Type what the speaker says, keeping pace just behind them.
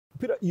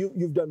Peter,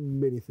 you've done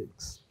many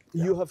things.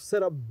 Yeah. You have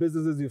set up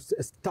businesses, you've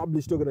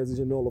established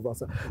organizations, all of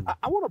that.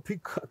 I want to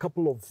pick a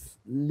couple of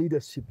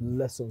leadership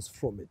lessons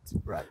from it.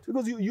 Right.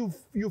 Because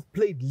you've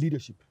played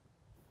leadership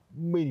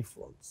many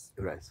fronts.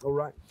 Right. All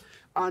right.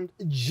 And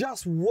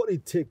just what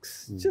it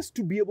takes just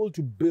to be able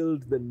to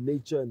build the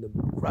nature and the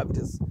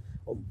gravitas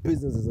of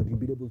businesses that you've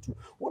been able to.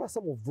 What are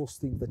some of those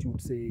things that you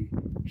would say,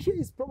 here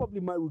is probably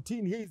my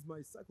routine, here is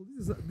my cycle,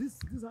 this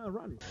is how I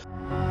run it.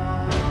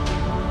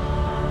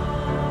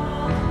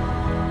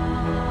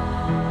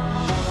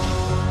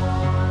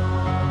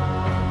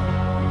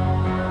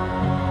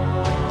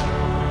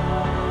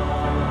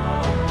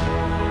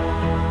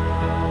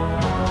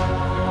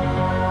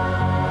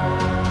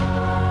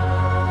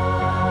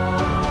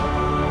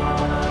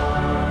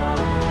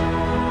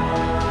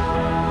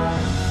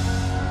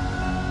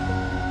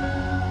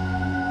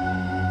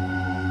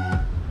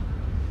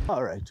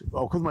 All right.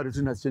 Of course, my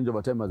routine has changed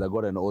over time as I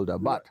got older,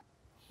 but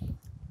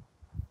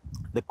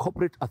the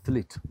corporate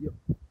athlete, you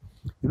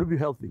need to be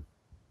healthy.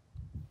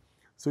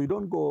 So you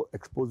don't go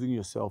exposing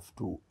yourself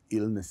to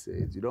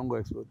illnesses. You don't go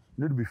you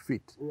need to be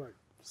fit. Right.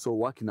 So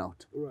working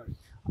out. Right.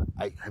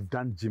 I have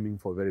done gymming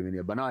for very many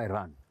years, but now I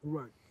run.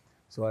 Right.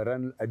 So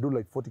I do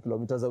like 40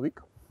 kilometers a week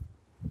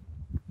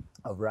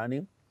of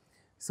running.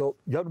 So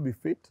you have to be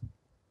fit.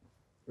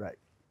 Right.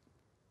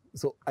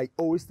 So I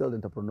always tell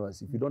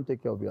entrepreneurs, if you don't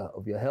take care of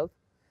your health,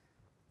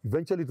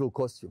 eventually it will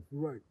cost you.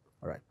 Right.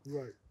 All right.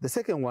 Right. The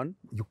second one,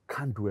 you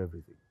can't do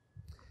everything.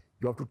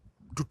 You have to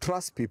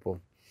trust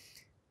people.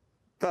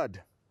 Third,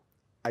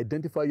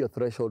 identify your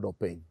threshold of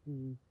pain.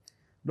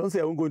 Don't say,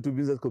 I won't go into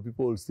business because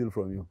people will steal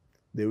from you.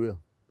 They will.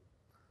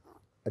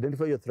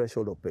 Identify your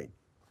threshold of pain.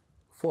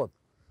 Fourth,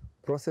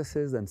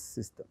 processes and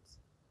systems.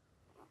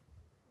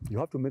 You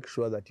have to make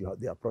sure that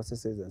there are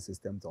processes and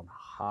systems on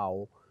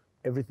how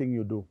everything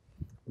you do.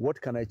 What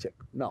can I check?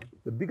 Now,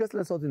 the biggest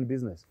lesson in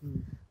business,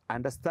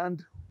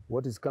 understand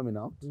what is coming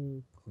out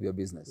of your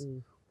business.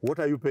 What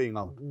are you paying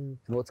out and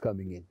what's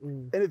coming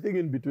in? Anything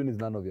in between is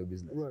none of your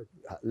business. Right.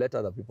 Let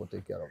other people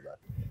take care of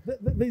that.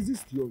 There's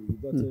this theory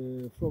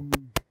that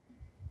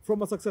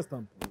from a success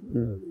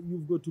standpoint,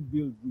 you've got to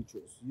build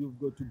rituals, you've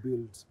got to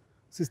build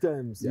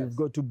systems, you've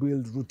got to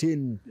build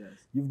routine,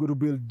 you've got to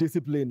build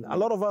discipline. A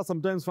lot of us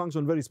sometimes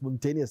function very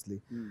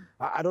spontaneously.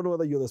 I don't know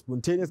whether you're the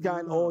spontaneous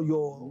guy or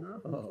you're...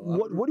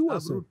 What do you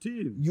want to say?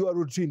 Routine. You are a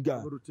routine guy.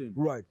 I'm a routine.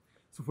 Right.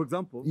 So for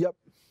example,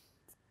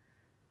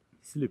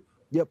 sleep.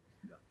 Yep.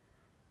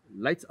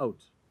 Lights out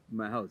in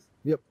my house.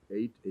 Yep.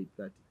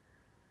 8:30.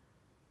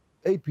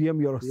 8 p.m.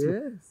 you're asleep.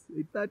 Yes,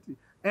 8:30.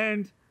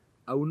 And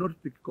I will not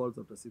pick calls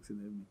after 6 in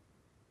the evening.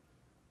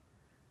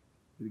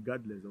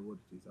 Regardless of what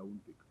it is, I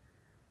won't pick.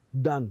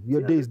 Done.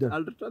 Your day is done.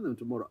 I'll return them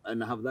tomorrow,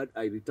 and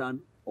I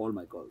return all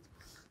my calls.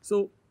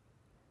 So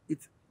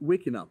it's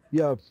waking up.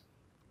 Yeah.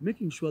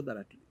 Making sure that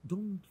I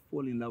don't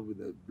fall in love with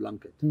a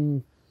blanket.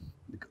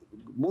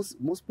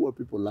 Most poor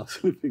people love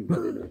sleeping.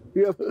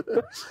 Yeah.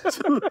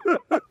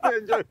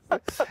 Enjoy. And,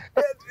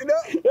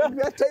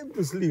 you have time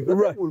to sleep. The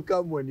time will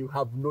come when you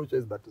have no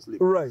choice but to sleep.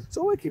 Right.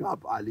 So waking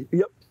up early.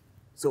 Yep.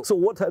 So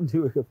what time do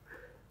you wake up?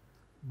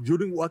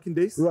 During working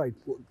days, right,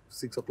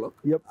 6 o'clock.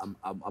 Yep.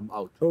 I'm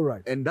out. All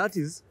right. And that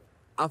is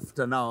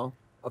after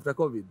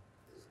COVID.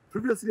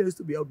 Previously, I used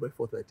to be out by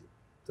 4:30,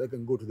 so I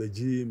can go to the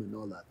gym and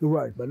all that.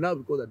 Right. But now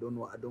because I don't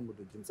go to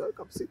the gym, so I wake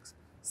up 6,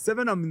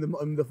 7. I'm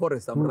in the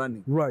forest. I'm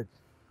running. Right.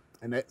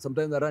 And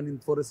sometimes I run in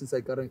the forest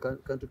inside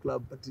country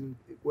club, but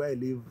where I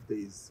live there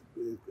is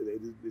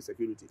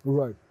security.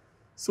 Right.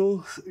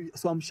 So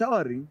I'm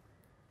showering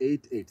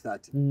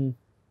 8:30.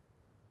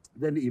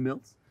 Then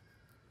emails.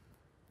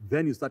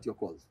 Then you start your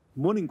calls,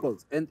 morning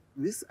calls. And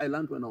this I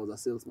learned when I was a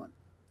salesman.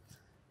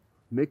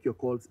 Make your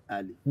calls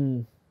early.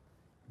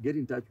 Get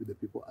in touch with the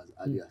people as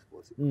early as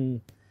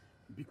possible.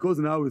 Because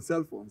now with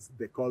cell phones,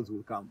 the calls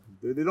will come.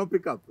 They don't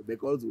pick up, the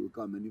calls will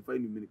come, and you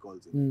find many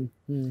calls.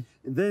 And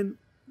then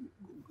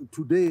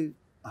today,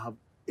 I have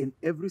in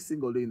every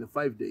single day in the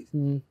 5 days,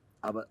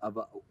 I have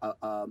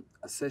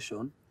a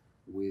session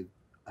with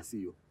a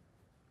CEO.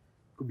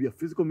 Could be a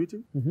physical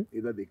meeting.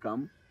 Either they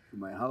come to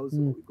my house,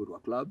 or we go to a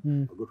club,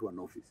 or go to an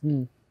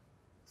office.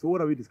 So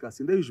what are we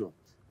discussing? The usual.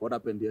 What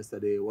happened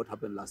yesterday? What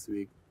happened last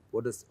week?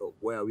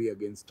 Where are we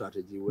against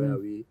strategy? Where are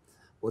we?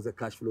 What's the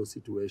cash flow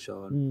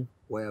situation?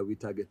 Where are we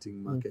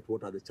targeting market?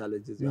 What are the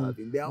challenges you're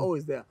having? They are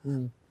always there.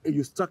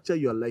 You structure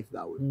your life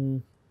that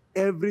way.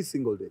 Every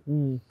single day.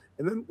 And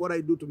then what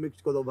I do to make,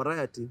 because of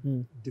variety,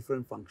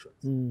 different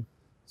functions.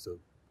 So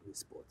there's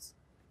sports,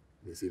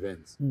 there's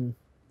events,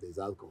 there's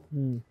alcohol,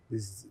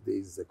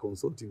 there's a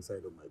consulting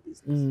side of my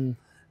business.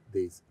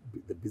 There's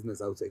the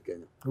business outside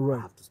Kenya. Right.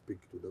 I have to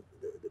speak to the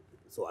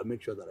people. So I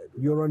make sure that I do.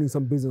 You're running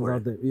some business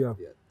out there. Yeah.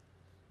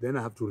 Then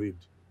I have to read.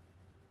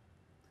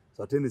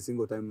 So at any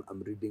single time,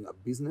 I'm reading a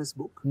business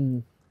book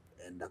and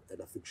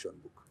a fiction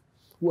book.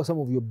 Who are some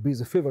of your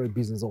favorite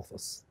business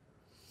authors?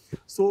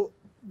 So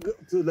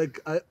like,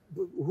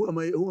 who am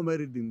I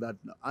reading that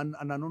now? An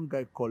unknown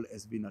guy called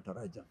S.V.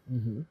 Natarajan,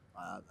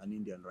 an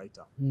Indian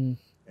writer.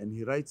 And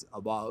he writes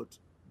about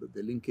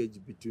the linkage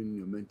between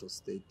your mental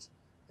state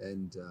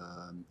and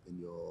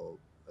your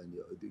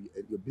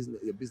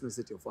business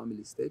state, your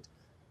family state,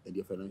 and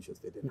your financial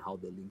state, and how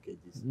the linkage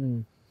is.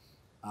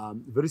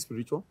 Very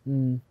spiritual.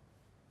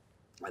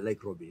 I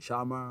like Robin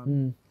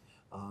Sharma.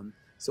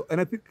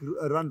 And I pick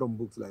random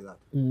books like that.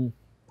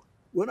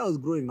 When I was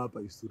growing up,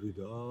 I used to read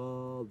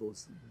all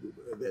those,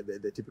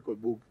 the typical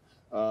book,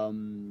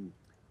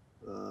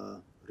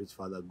 Rich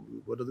Father,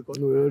 what does it called?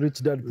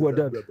 Rich Dad, Poor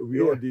Dad.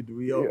 We all did.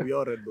 We all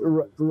read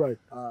those. Right.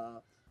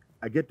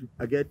 I get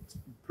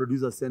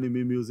producers sending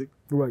me music.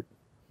 Right.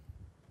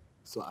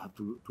 So I have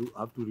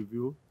to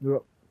review. Yeah.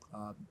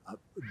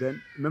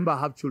 Then remember, I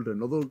have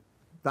children. Although,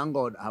 thank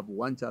God, I have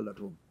one child at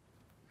home,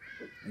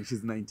 and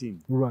she's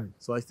 19. Right.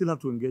 So I still have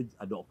to engage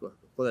a doctor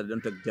because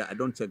I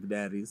don't check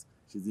diaries.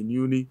 She's in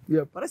uni.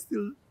 Yep. But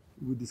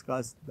we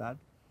discuss that.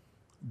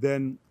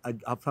 Then I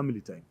have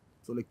family time.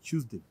 So like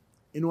Tuesday,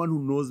 anyone who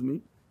knows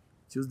me,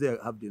 Tuesday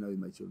I have dinner with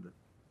my children.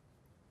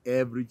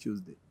 Every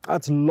Tuesday.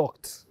 That's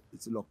locked.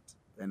 It's locked,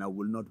 and I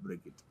will not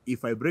break it.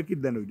 If I break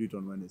it, then I'll do it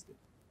on Wednesday.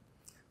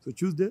 So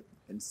Tuesday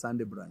and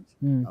Sunday branch,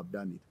 I've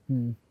done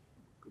it.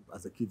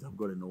 As a kid, I've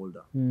gotten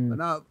older. But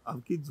now I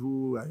have kids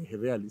who I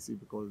rarely see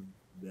because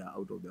they are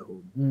out of their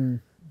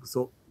home.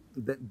 So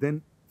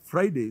then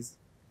Fridays,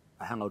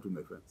 I hang out with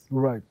my friends.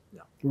 Right.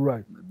 Yeah.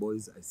 Right. My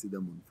boys, I see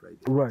them on Friday.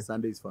 Right.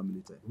 Sunday is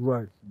family time.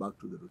 Right. Back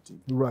to the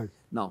routine. Right.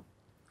 Now,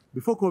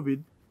 before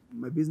COVID,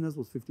 my business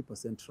was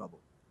 50% travel.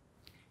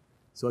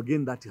 So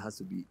again, that has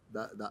to be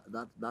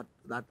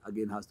that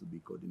again has to be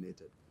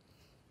coordinated.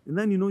 And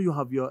then you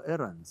have your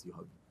errands, you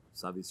have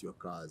service your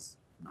cars.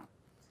 Now,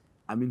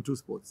 I'm in two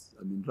sports.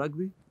 I'm in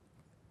rugby,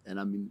 and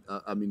I'm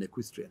in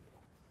equestrian.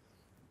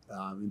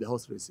 In the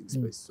horse racing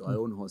space. So I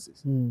own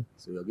horses.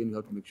 So again, you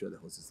have to make sure the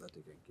horses are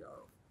taken care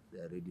of. They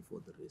are ready for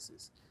the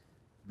races.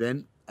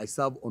 Then I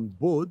serve on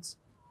boards,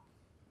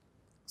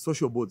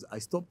 social boards. I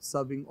stopped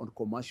serving on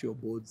commercial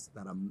boards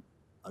that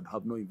I'd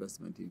have no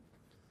investment in.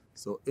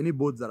 So any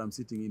boards that I'm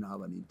sitting in, I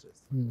have an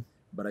interest.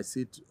 But I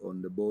sit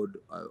on the board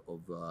on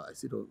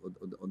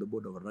the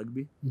board of a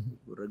rugby,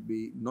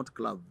 not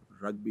club,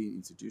 rugby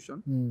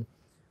institution,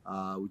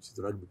 which is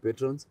Rugby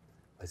Patrons.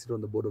 I sit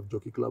on the board of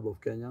Jockey Club of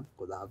Kenya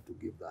because I have to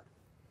give that.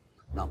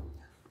 Now,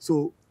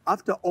 so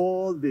after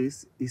all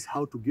this is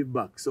how to give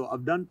back. So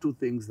I've done two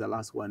things the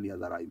last 1 year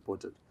that are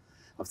important.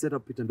 I've set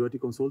up Nduati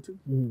Consulting.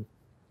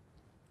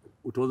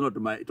 It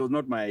was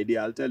not my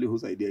idea. I'll tell you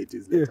whose idea it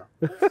is later.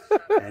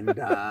 And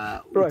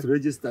it's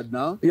registered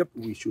now. Yep.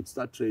 We should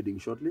start trading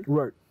shortly.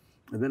 Right.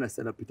 And then I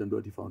set up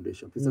Nduati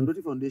Foundation.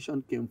 Nduati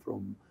Foundation came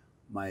from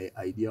my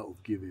idea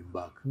of giving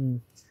back.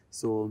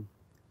 So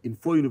in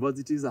 4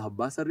 universities, I have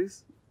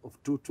bursaries of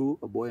two,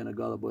 a boy and a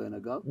girl,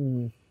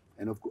 And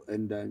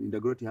in the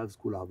Nduati High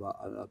School, I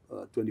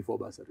have 24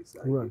 bursaries.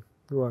 Right.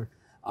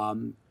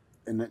 And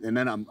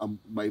then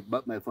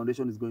my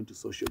foundation is going to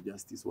social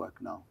justice work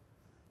now.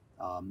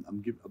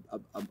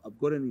 I've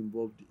gotten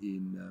involved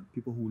in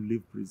people who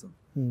leave prison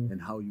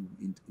and how you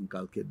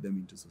inculcate them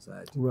into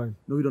society. Right.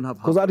 No, we don't have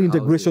because that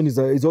integration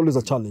is always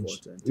a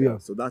challenge. Yeah.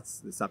 So that's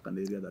the second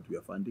area that we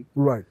are funding.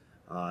 Right.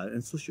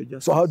 And social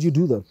justice. So how do you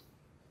do that?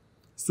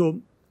 So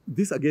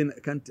this again,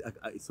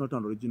 it's not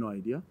an original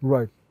idea.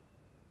 Right.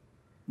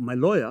 My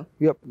lawyer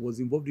was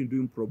involved in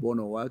doing pro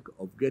bono work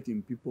of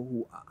getting people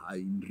who are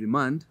in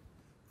remand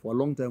for a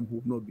long time who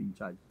have not been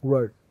charged.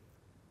 Right.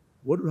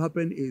 What will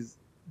happen is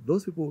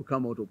those people will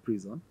come out of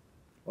prison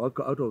or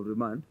out of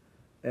remand,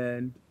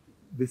 and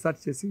they start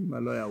chasing my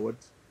lawyer.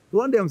 So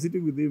one day I'm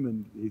sitting with him,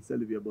 and he's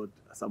telling me about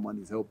someone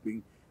he's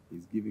helping,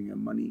 he's giving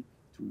him money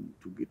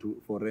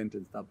for rent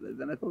and stuff like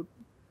that. And I thought,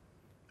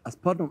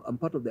 I'm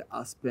part of the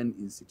Aspen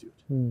Institute,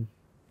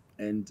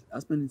 and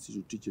Aspen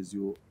Institute teaches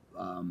you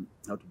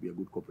how to be a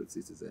good corporate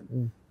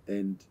citizen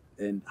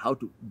and how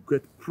to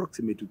get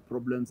proximate to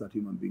problems that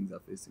human beings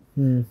are facing.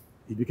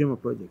 It became a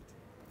project,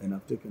 and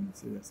I've taken it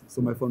seriously.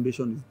 So my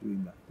foundation is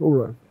doing that. All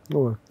right.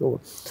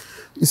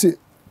 You see,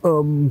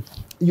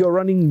 you're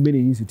running many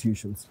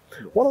institutions.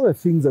 Yes. One of the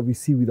things that we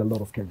see with a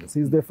lot of Kenyans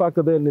is the fact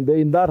that they're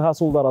in that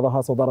hustle, that other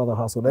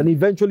hustle, and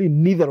eventually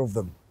neither of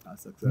them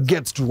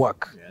gets to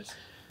work. Yes.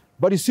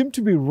 But you seem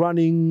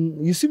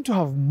to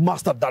have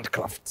mastered that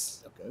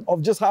craft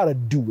of just how to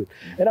do it.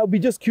 And I'll be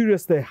just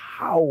curious to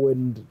how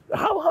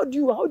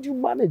do you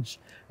manage,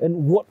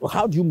 and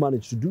how do you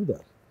manage to do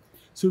that?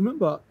 So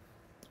remember,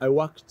 I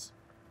worked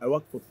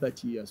for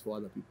 30 years for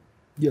other people.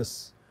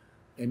 Yes.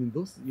 And in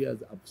those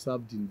years, I've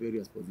served in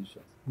various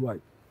positions.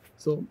 Right.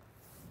 So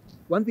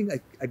one thing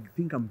I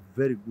think I'm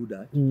very good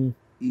at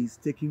is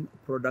taking a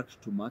product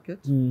to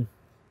market.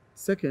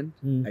 Second,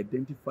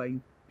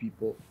 identifying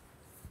people,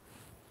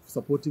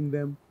 supporting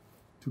them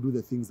to do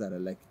the things that I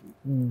like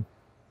to do.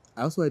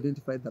 I also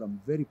identified that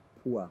I'm very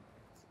poor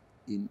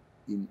in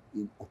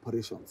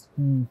operations.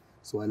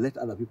 So I let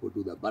other people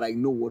do that, but I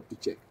know what to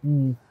check.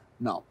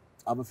 Now,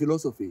 I have a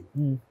philosophy: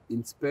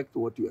 inspect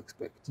what you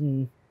expect.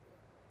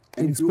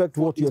 Inspect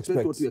what you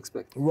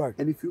expect. Right.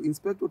 And if you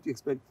inspect what you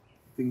expect,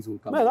 things will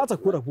come. Man, that's a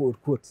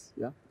quote-unquote quote.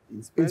 Yeah.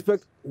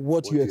 Inspect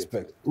what you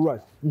expect.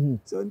 Right.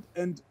 So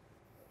and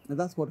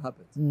that's what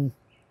happens.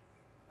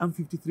 I'm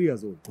 53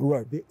 years old.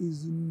 Right. There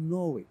is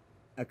no way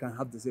I can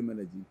have the same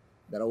energy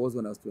that I was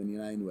when I was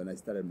 29 when I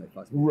started my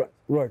first business. Right.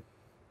 Right.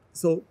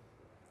 So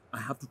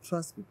I have to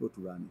trust people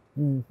to run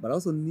it. But I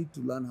also need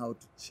to learn how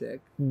to check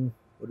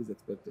what is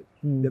expected.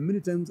 There are many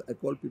times I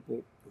call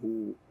people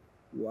who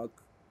work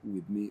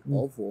with me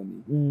or for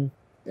me,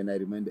 and I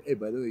remind them, hey,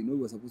 by the way, you know,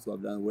 we were supposed to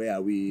have done, where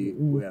are we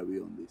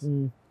on this?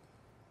 And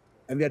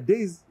there are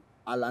days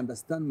I'll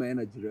understand my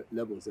energy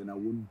levels and I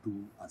won't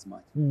do as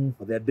much.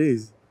 But there are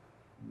days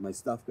my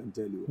staff can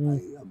tell you,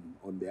 I am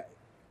on their,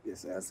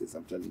 yes,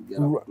 I'm telling you,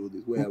 I have to do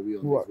this. Where are we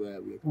on this? Where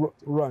are we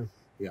expected? Right.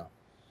 Yeah.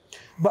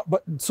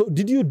 But so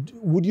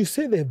would you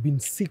say there have been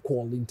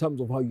sequel in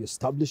terms of how you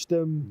establish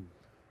them,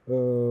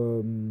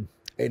 and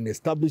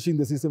establishing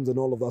the systems and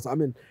all of that? I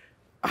mean,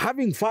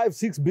 having 5,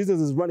 6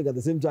 businesses running at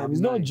the same time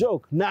is no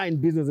joke. 9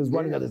 businesses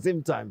running at the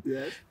same time.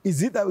 Yes.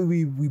 Is it that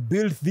we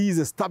build these,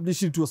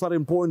 establish it to a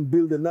certain point,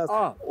 build and that?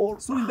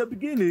 So in the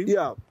beginning,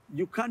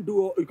 you can't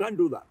do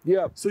that.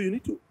 Yeah. So you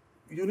need to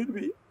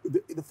be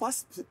the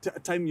first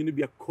time you need to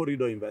be a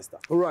corridor investor.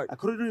 Right. A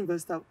corridor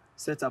investor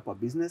sets up a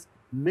business,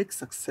 makes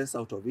success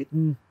out of it,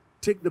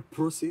 take the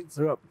proceeds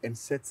and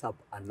sets up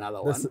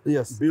another one.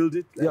 Yes. Build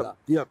it like that.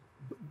 Yep.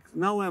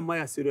 Now am I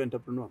a serial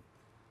entrepreneur?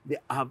 They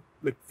have,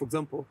 like, for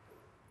example,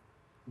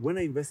 when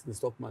I invest in the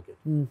stock market,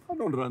 I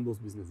don't run those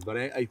businesses, but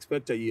I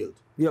expect a yield.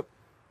 Yep.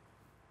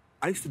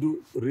 I used to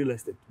do real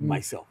estate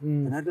myself,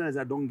 and I realized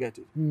I don't get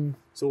it.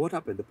 So what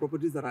happened? The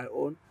properties that I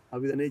own are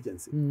with an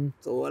agency.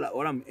 So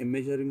what I'm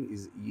measuring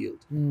is yield.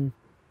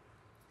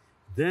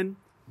 Then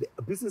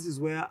the business is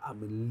where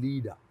I'm a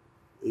leader,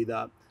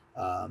 either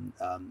I'm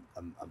a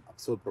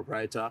sole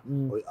proprietor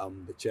or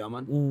I'm the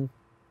chairman.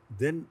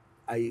 Then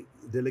I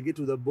delegate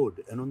to the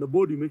board, and on the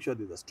board you make sure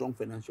there's a strong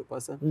financial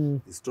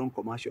person, a strong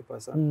commercial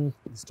person,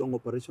 a strong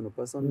operational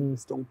person, a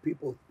strong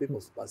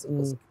people's person,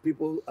 because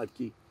people are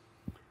key.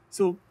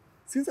 So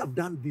since I've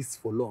done this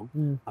for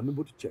long, I'm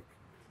able to check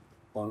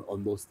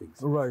on those things.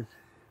 Right.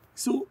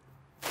 So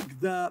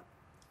I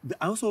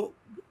also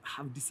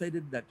have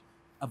decided that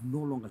I'm no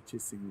longer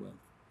chasing wealth.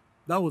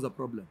 That was a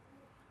problem.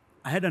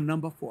 I had a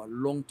number for a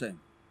long time,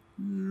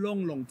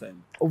 long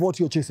time. Of what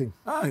you're chasing?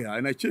 Yeah,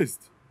 and I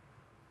chased.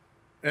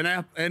 And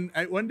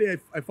I one day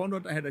I found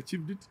out I had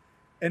achieved it,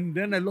 and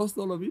then I lost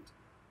all of it.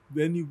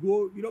 Then you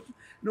go,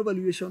 no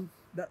valuation.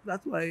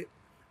 That's why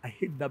I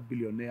hate that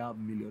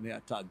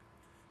millionaire tag.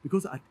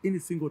 Because at any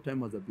single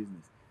time as a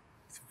business,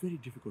 it's very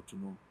difficult to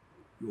know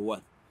your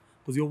worth.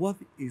 Because your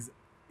worth is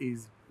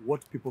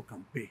what people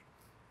can pay.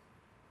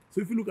 So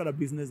if you look at a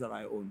business that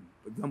I own,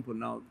 for example,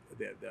 now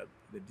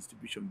the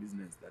distribution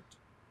business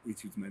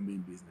which is my main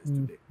business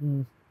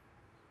today.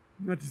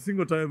 Not a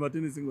single time, at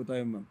any single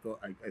time,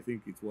 I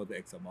think it's worth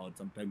X amount.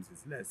 Sometimes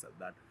it's less than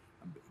that,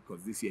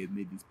 because this year it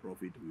made this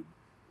profit.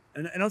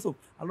 And also,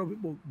 a lot of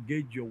people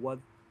gauge your worth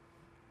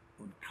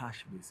on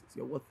cash basis.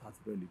 Your worth has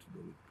very little to do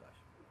with cash.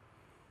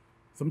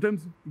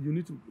 Sometimes you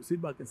need to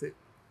sit back and say,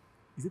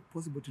 is it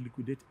possible to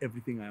liquidate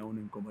everything I own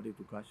and convert it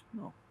to cash?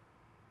 No.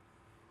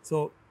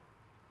 So,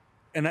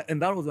 and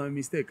that was my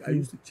mistake. I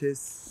used to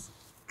chase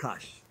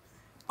cash.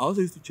 I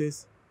also used to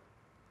chase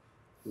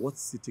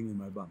what's sitting in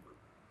my bank.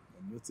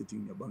 And what's sitting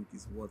in your bank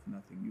is worth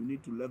nothing. You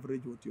need to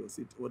leverage what you're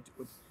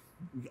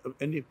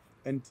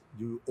and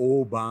you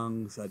owe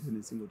banks at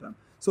any single time.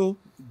 So,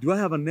 do I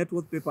have a net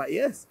worth paper?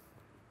 Yes.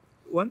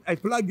 When I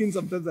plug in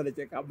sometimes and I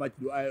check how much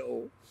do I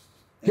owe.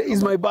 Here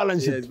is my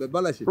balance sheet. Yes, my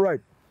balance sheet. Right.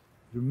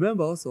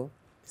 Remember also,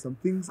 some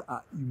things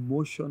are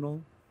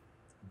emotional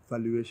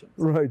valuations.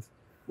 Right.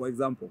 For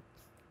example,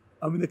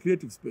 I'm in the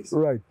creative space.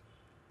 Right.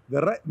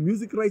 The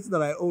music rights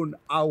that I own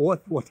are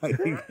worth what I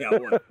think they are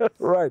worth.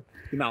 Right.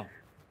 Now,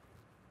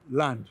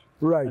 land.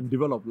 Right. And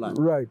develop land.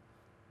 Right.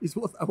 It's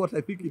worth what I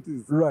think it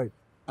is. Right.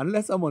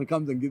 Unless someone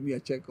comes and gives me a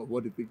check of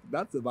what they think,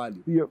 that's the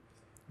value. Yep.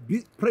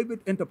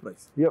 Private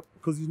enterprise. Yep.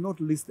 Because it's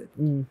not listed.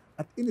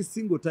 At any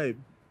single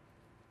time,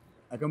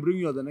 I can bring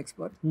you as an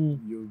expert.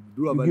 You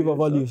do a valuation. Give a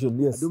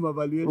valuation, yes. I do my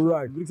valuation.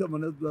 Right. Bring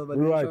someone else to do a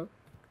valuation. Right.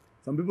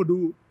 Some people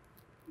do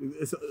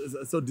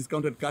so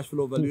discounted cash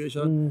flow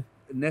valuation,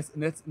 net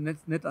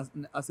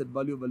asset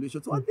value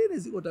valuation. So at any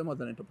single time as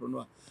an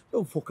entrepreneur,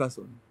 don't focus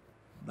on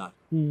that.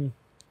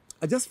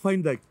 I just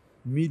find like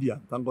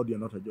media, thank God you're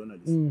not a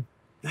journalist.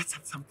 That's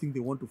something they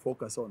want to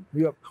focus on.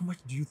 Yep. How much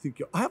do you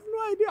think I have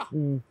no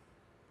idea.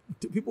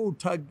 People will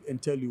tag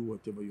and tell you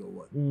whatever you're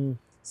worth.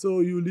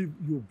 So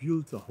you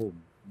built a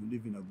home. You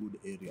live in a good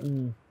area.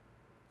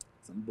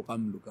 Some people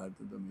come look at it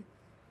and tell me,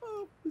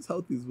 oh, this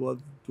house is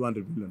worth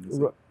 200 million.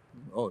 Right.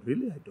 Oh,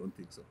 really? I don't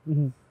think so.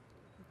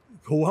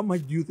 How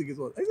much do you think it's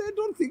worth? I said, I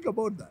don't think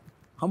about that.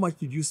 How much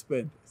did you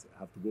spend? I said, I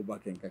have to go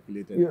back and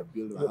calculate and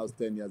build a house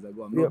 10 years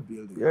ago. I'm not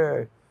building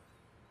it.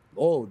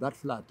 Oh, that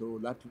flat,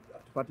 that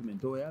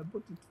apartment, I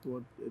bought it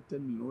for 10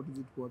 million. What is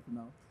it worth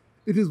now?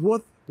 It is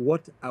worth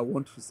what I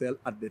want to sell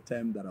at the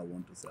time that I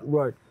want to sell.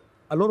 Right.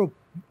 A lot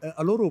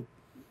of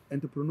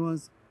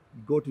entrepreneurs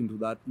got into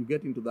that. You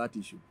get into that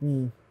issue.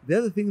 The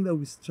other thing that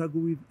we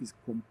struggle with is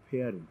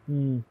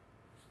comparing.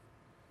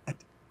 At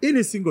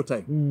any single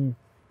time,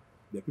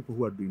 There are people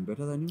who are doing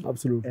better than you.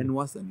 Absolutely. And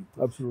worse than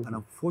you. Absolutely. And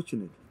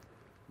unfortunately,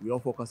 we all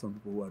focus on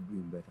people who are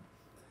doing better.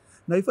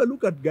 Now, if I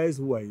look at guys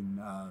who are in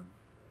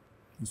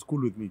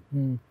school with me,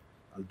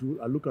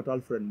 I'll look at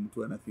Alfred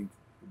Mutu and I think,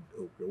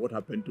 okay, what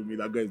happened to me?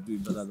 That guy is doing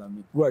better than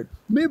me. Right.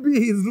 Maybe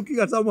he's looking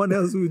at someone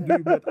else who is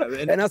doing better.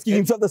 And asking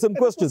himself the same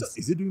questions. Also,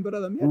 is he doing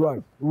better than me?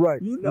 Right,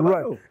 right, You never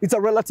right. know. It's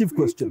a relative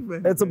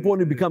question. At some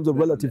point, it becomes a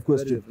relative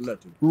question.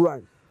 Relative.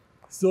 Right.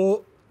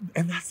 So,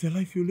 and that's the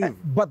life you live.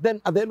 But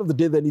then at the end of the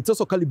day, then it's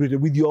also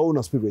calibrated with your own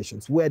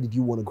aspirations. Where did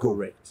you want to go?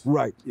 Correct.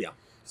 Right. Yeah.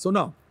 So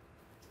now,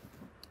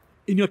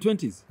 in your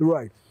 20s,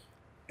 Right.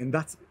 and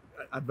that's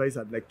advice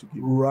I'd like to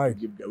give, Right.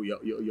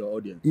 your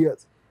audience.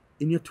 Yes.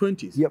 In your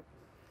 20s, Yep.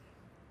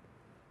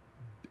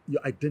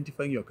 you're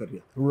identifying your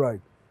career.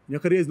 Right. Your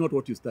career is not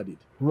what you studied.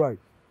 Right.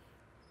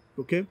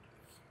 Okay?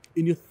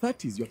 In your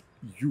 30s,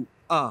 you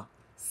are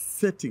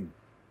setting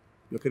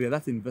your career.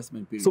 That's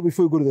investment period. So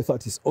before you go to the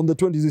 30s, on the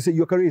 20s, you say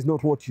your career is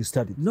not what you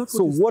studied. Not what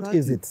so you what studied.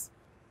 is it?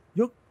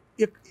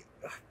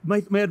 My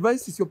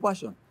advice is your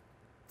passion.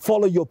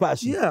 Follow your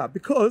passion. Yeah,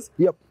 because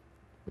Yep.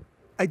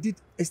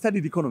 I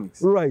studied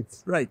economics. Right.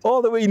 Right.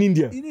 All the way in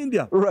India. In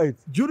India. Right.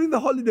 During the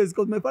holidays,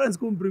 because my parents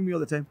couldn't bring me all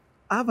the time,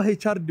 I have a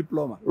HR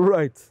diploma.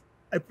 Right.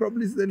 I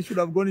probably then should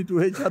have gone into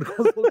HR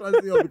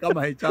consultancy or become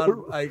a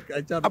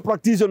HR. A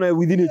practitioner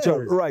within Yes.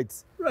 HR.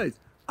 Right. Right.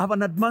 I have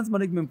an advanced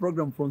management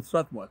program from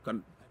Strathmore. I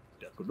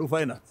could do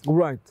finance.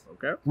 Right.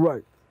 Okay.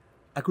 Right.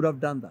 I could have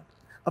done that.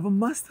 I have a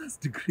master's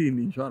degree in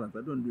insurance.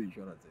 I don't do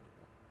insurance anymore.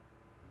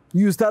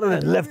 You started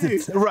and left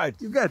it. Right.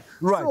 You get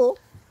Right. So,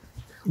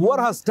 What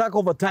has stuck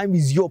over time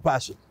is your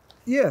passion.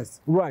 yes.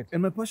 Right.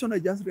 And my passion, I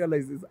just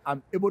realized, is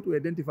I'm able to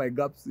identify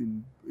gaps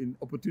in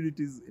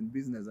opportunities in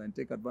business and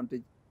take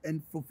advantage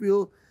and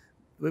fulfill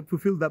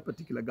that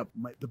particular gap.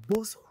 The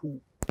boss who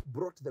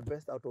brought the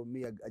best out of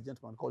me, a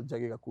gentleman called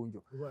Jagega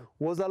Kunjo, Right.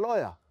 was a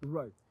lawyer.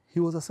 Right. He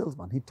was a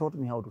salesman. He taught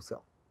me how to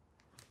sell.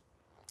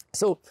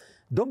 So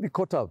don't be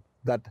caught up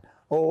that,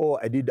 oh,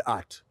 I did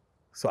art,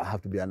 so I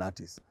have to be an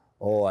artist.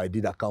 Or I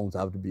did accounts,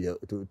 I have to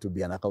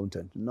be an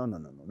accountant. No.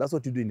 That's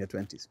what you do in your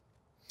 20s.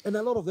 And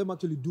a lot of them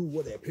actually do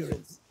what their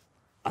parents.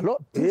 A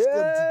lot. Push them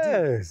to do.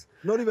 Yes.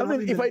 Not even I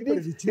mean, having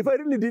if I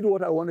really did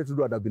what I wanted to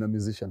do, I'd have been a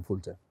musician full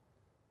time.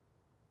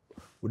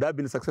 Would I have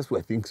been successful?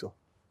 I think so.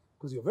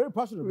 Because you're very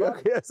passionate about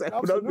it. Yes, I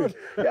would have been.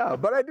 Yeah,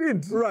 but I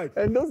didn't. Right.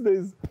 And those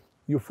days,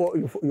 you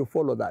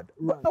follow that.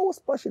 Right. But I was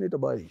passionate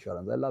about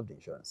insurance. I loved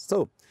insurance.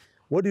 So,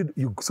 what did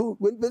you? So,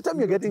 by the time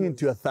you're getting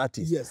into your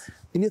 30s, Yes.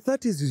 in your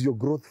 30s is your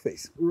growth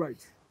phase.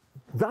 Right.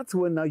 That's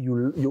when now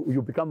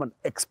you become an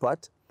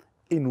expert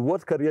in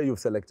what career you've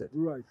selected.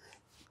 Right.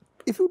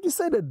 If you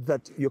decided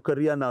that your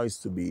career now is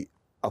to be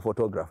a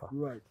photographer,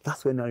 Right.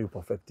 that's when now you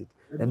perfect it.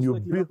 And you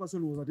build. That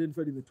person was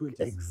identified in the 20s.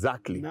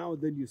 Exactly. Now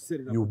then you set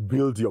it up. You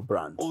build your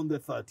brand on the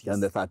 30s. in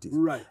the 30s.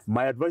 Right.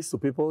 My advice to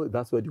people,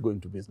 that's where you go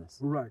into business.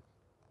 Right.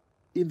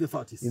 In the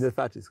 30s. In the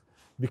 30s.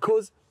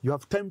 Because you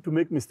have time to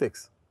make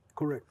mistakes.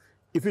 Correct.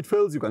 If it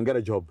fails, you can get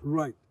a job.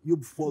 Right. You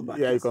fall back.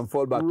 Yeah, you yes. can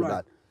fall back to Right.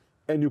 that.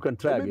 And you can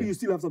try Maybe again. you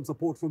still have some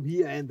support from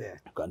here and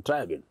there. You can try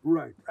again.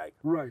 Right. Right.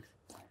 Right.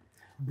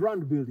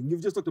 Brand building.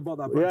 You've just talked about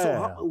that. Brand.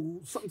 Yeah.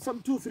 So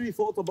some 2-3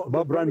 thoughts about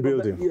About the brand branding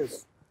of building. that.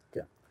 Yes.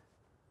 Okay.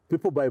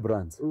 People buy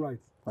brands. Right.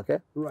 Okay?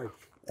 Right.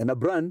 And a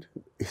brand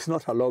is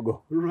not a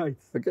logo. Right.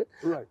 Okay?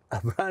 Right. A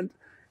brand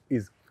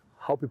is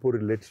how people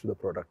relate to the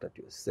product that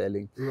you're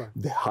selling, Right.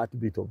 the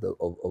heartbeat of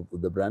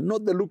the brand,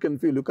 not the look and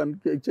feel. You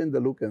can change the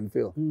look and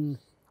feel.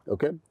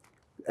 Okay?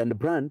 And the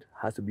brand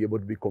has to be able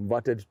to be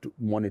converted to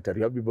monetary.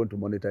 You have to be able to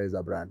monetize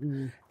a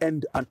brand.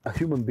 And a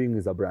human being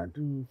is a brand.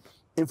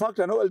 In fact,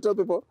 I know I'll tell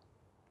people,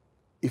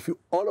 if you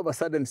all of a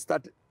sudden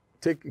start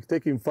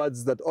taking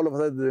fads that all of a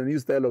sudden there's a new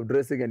style of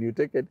dressing and you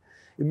take it,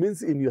 it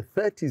means in your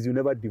 30s you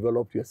never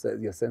developed your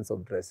sense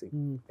of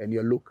dressing and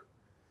your look.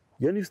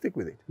 Then you stick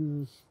with it.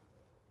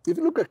 If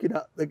you look at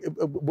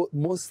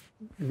most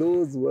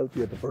those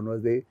wealthy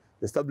entrepreneurs, they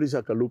establish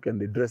like a look and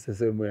they dress the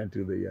same way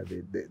until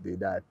they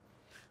die.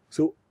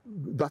 So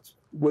that's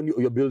when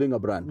you're building a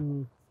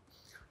brand.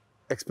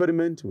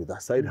 Experiment with a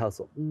side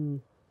hustle.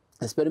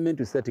 Experiment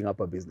with setting up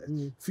a business.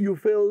 If you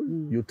fail,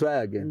 you try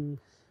again.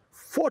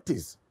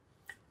 40s,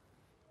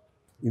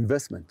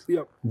 investment.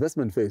 Yep.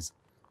 Investment phase.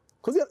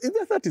 Because in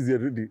the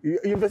 30s, you're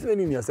investing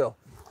in yourself.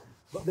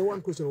 But the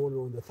one question I want to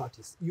know in the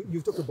 30s,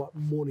 you've talked about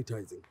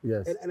monetizing.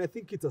 Yes. And I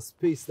think it's a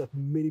space that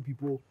many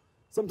people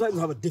sometimes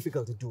have a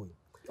difficulty doing.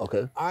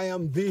 Okay. I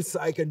am this,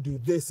 I can do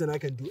this, and I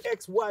can do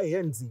X, Y,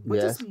 and Z. But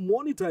Yes. just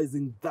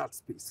monetizing that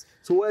space.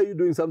 So why are you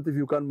doing something if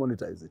you can't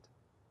monetize it?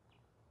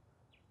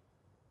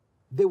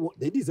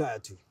 They desire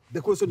to.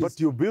 The question But is...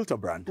 you built a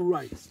brand.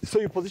 Right. So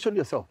you position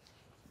yourself.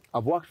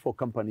 I've worked for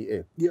company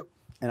A. Yep.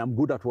 And I'm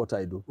good at what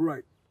I do.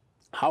 Right.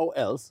 How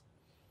else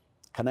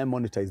can I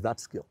monetize that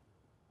skill?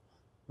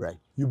 Right.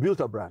 You built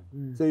a brand.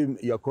 So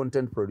you're a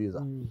content producer.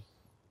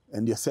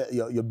 And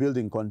you're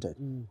building content.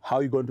 How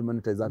are you going to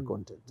monetize that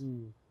content?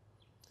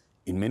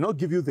 It may not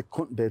give you the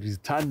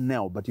return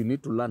now, but you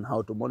need to learn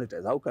how to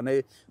monetize. How can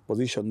I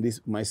position this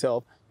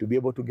myself to be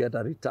able to get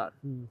a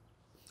return?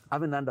 I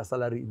haven't earned a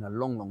salary in a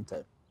long, long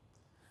time.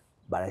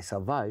 But I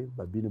survive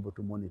by being able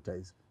to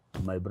monetize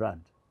my brand.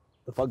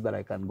 The fact that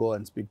I can go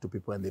and speak to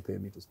people and they pay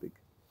me to speak.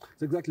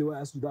 That's exactly why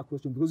I asked you that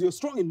question, because you're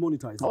strong in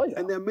monetizing. Oh, yeah.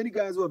 And there are many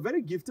guys who are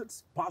very gifted,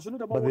 passionate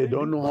about But what they they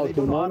don't do, know but how they to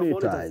don't know how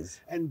to monetize.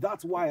 And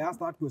that's why I asked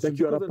that question. Like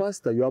you're a because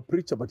pastor, you're a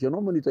preacher, but you're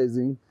not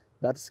monetizing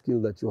that skill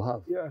that you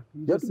have. yeah,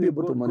 You have just to be say,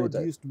 able to God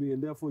monetize. used me,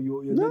 and therefore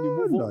you then you No,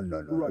 move no, on.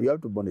 no, no. Right. You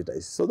have to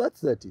monetize. So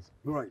that's 30s.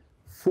 Right.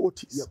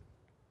 40s Yep.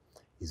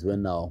 is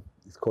when now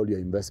it's called your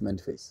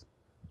investment phase.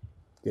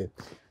 Okay,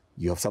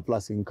 you have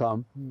surplus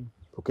income.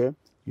 Okay,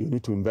 you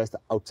need to invest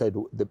outside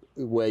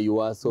where you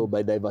are. So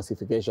by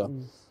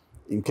diversification,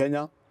 in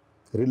Kenya,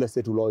 real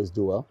estate will always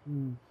do well.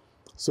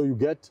 So you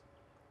get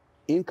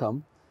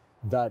income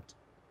that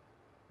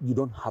you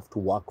don't have to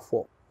work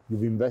for.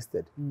 You've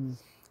invested.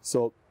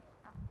 So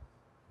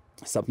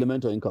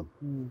supplemental income.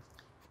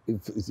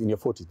 If it's in your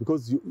 40s,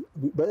 because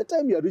by the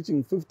time you are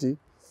reaching 50,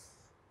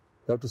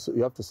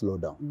 you have to slow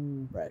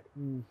down, right?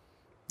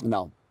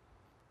 Now,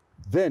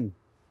 then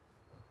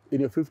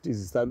in your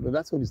 50s,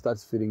 that's when you start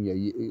feeling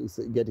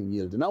getting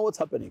yield. Now what's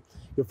happening?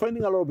 You're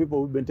finding a lot of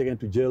people who've been taken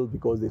to jail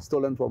because they've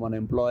stolen from an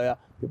employer,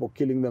 people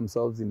killing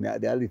themselves in their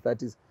early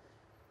 30s.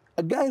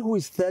 A guy who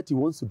is 30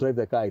 wants to drive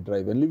the car I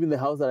drive and live in the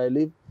house that I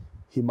live,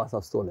 he must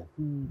have stolen.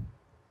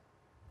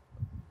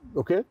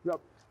 Okay? Yep.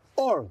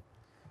 Or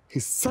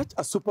he's such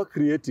a super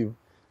creative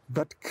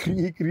that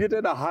he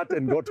created a hat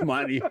and got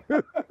money.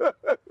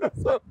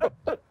 So,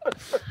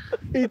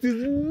 it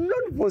is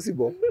not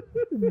possible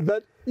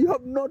that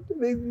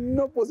there's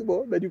not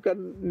possible that you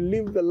can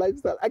live the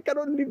lifestyle. I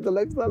cannot live the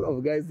lifestyle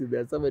of guys in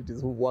their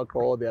 70s who work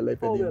all their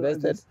life and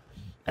invested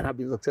and have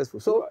been successful.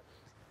 So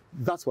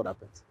that's what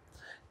happens.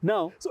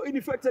 Now, So in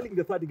effect, telling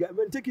the 30 guy,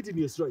 man, take it in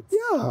your strides.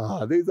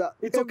 yeah, there's a.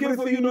 It's okay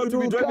for you not to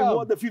be driving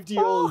what the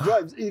 50-year-old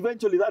drives.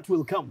 Eventually, that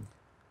will come.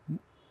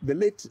 The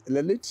late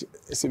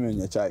Simeon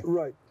Nyachai,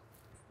 Right.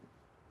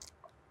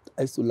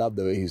 I used to love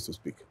the way he used to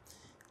speak.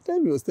 The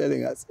time he was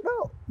telling us,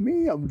 now,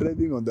 me, I'm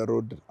driving on the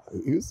road.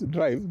 He used to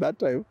drive, that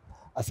time,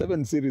 a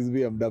 7 Series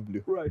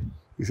BMW. Right.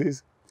 He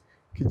says,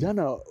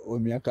 kijana wa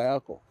miaka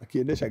yako,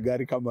 akiendesha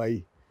gari kama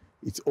hii,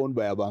 it's owned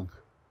by a bank.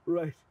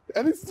 Right.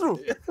 And it's true.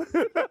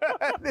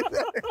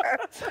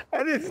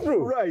 And it's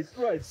true. Right.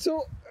 Right.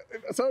 So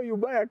you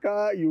buy a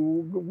car,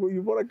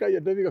 you bought a car,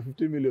 you're driving a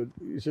 15 million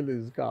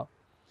shillings car.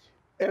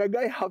 And a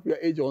guy half your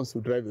age wants to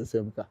drive the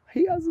same car.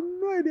 He has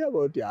no idea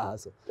about your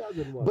hustle.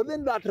 Doesn't work. But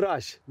then that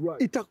rush, Right.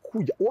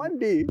 itakuja. One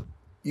day,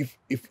 if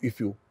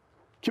you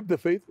keep the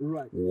faith,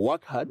 Right.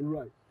 work hard,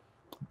 Right.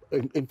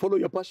 and follow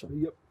your passion,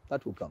 Yep.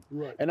 that will come.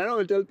 Right. And I know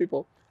I tell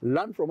people,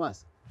 learn from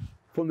us,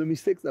 from the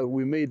mistakes that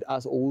we made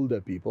as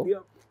older people.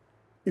 Yep.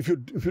 If you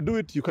do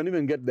it, you can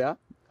even get there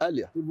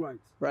earlier. Right.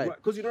 Right.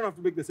 Because you don't have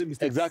to make the same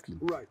mistakes. Exactly.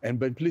 Right.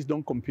 But please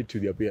don't compete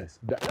with your peers.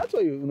 That's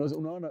why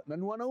unaona na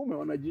ni wanaume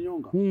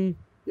wanajinyonga.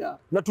 Yeah.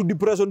 Not to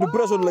depression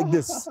like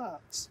this.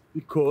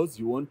 Because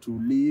you want to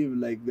live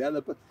like the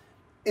other person.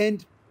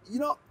 And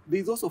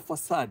there's also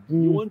facade.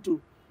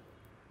 You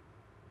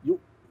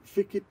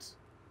fake it.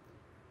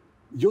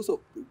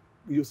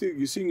 You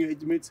see your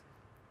age mates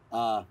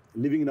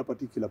living in a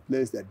particular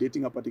place, they're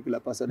dating a particular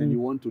person, and you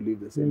want to live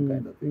the same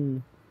kind of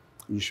thing.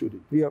 You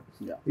shouldn't. Yep.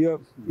 Yeah. Yeah.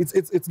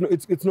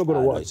 It's not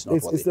gonna work. it's not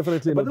worth It's it.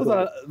 definitely But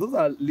not. those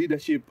are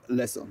leadership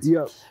lessons.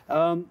 Yeah.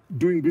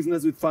 Doing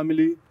business with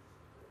family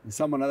is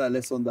another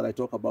lesson that I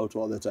talk about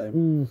all the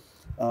time.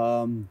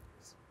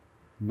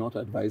 Not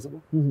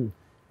advisable. You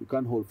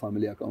can't hold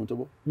family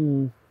accountable.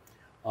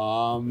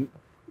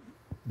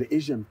 The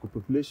Asian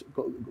population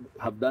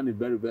have done it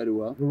very, very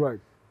well, Right.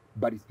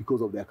 but it's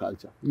because of their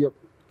culture. Yep.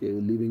 Okay,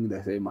 living in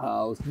the same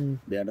house,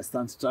 they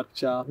understand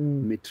structure,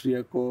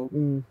 matriarchal.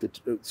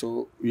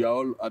 So we are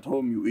all at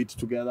home, you eat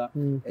together,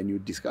 and you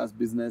discuss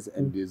business,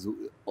 and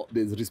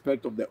there's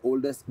respect of the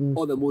oldest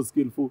or the most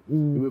skillful.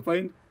 You will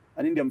find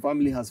an Indian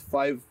family has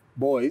 5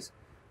 boys,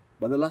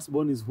 but the last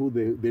born is who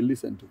they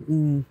listen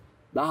to.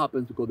 That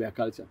happens because their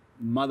culture.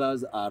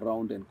 Mothers are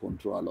around and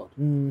control a lot.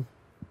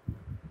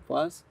 For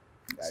us,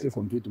 I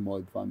compete more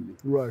with family.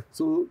 Right.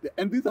 So,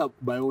 and these are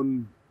my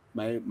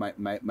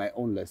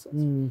own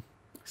lessons.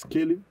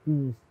 Scaling,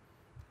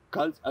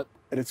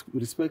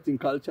 respecting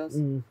cultures.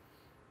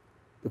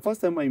 The first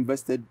time I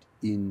invested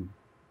in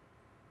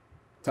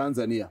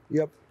Tanzania,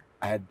 Yep.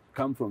 I had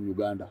come from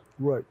Uganda.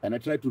 Right. And I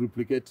tried to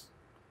replicate.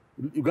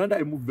 Uganda,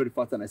 I moved very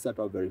fast and I set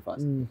out very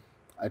fast.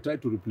 I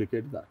tried to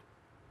replicate that.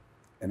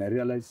 And I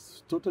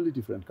realized totally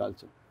different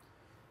culture.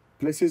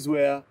 Places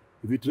where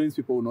if you train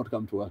people will not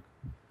come to work.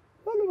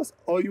 All of us,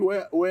 or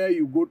where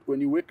you go,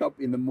 when you wake up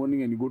in the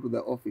morning and you go to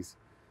the office,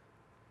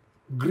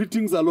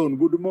 greetings alone,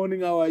 good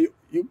morning, how are you?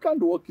 You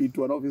can't walk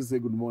into an office and say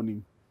good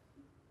morning.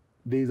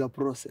 There is a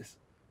process.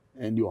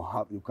 And you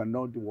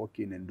cannot walk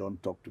in and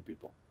don't talk to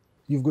people.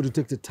 You've got to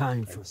take the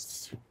time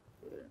first.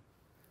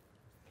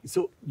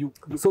 So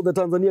So the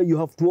Tanzania, you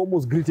have to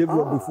almost greet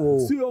everyone before.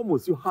 See,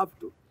 almost, you have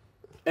to.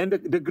 And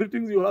the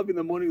greetings you have in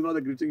the morning is not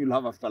the greeting you'll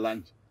have after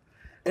lunch.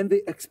 And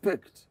they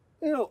expect,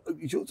 so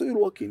you're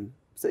walking,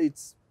 say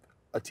it's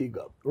a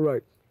tigger.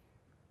 Right.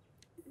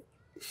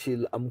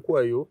 She'll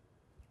amkwayo.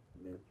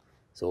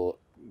 So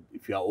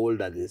if you are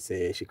older, they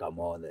say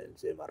shikamoo, then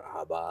say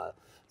marahaba,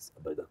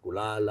 baada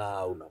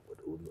kulala,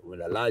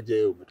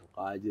 unalalaje,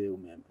 umetokaje,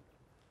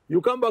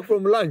 you come back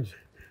from lunch,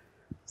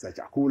 sa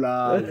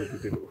chakula,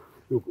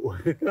 you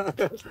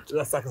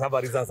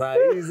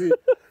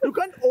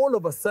can't all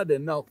of a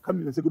sudden now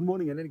come in and say good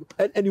morning and then you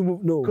go, and you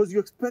move. No, because you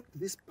expect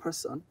this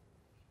person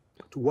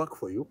to work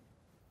for you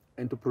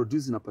and to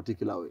produce in a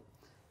particular way.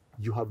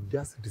 You have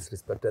just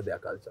disrespected their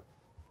culture.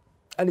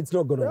 And it's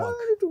not going to work.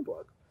 It won't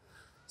work.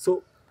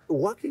 So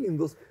working in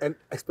those, and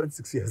I spent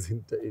 6 years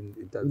in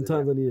Tanzania. In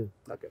Tanzania.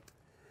 Okay.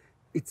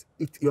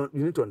 You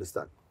need to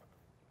understand.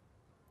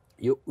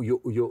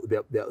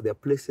 There are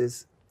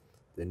places,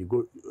 when you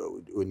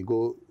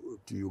go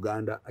to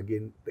Uganda,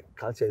 again, the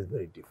culture is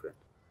very different.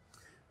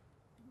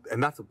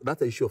 And that's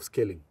the issue of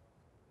scaling.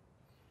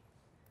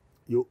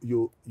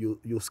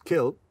 You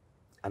scale,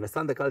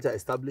 understand the culture,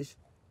 establish,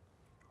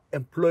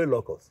 employ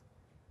locals,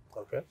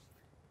 okay?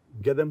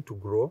 Get them to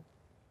grow,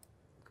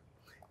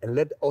 and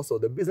let also,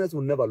 the business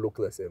will never look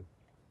the same.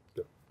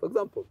 For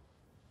example,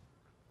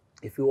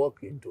 if you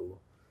walk into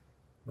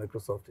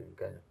Microsoft in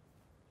Kenya,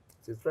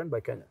 it's run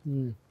by Kenya.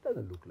 It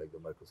doesn't look like the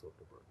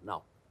Microsoft abroad.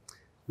 Now,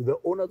 do the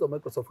owners of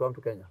Microsoft come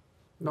to Kenya?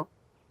 No.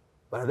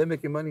 But are they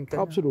making money in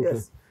Kenya? Absolutely.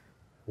 Yes.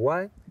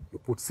 Why? You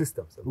put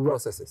systems and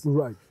processes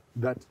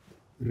that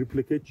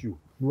replicate you.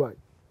 Right.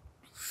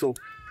 So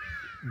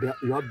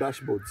you have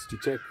dashboards to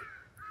check.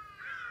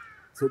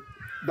 So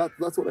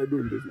that's what I do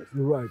in business.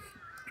 Right.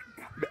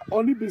 The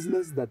only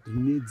business that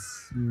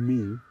needs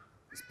me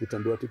is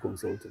Nduati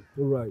Consulting.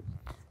 Right.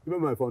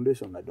 Even my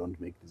foundation, I don't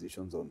make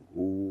decisions on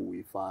who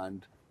we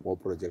fund,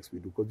 what projects we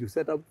do, because you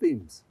set up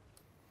themes.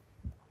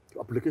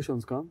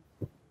 Applications come.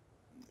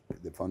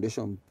 The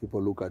foundation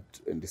people look at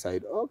and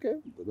decide, okay,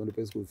 we're going to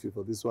pay school fee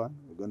for this one,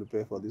 we're going to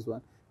pay for this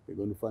one, we're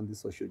going to fund this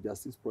social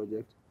justice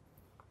project.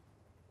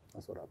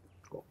 That's what happens.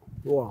 Go.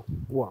 Wow.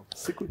 Wow.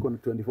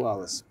 24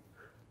 hours.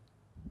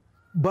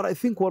 But I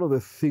think one of the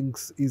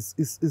things is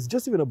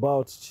just even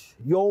about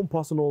your own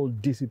personal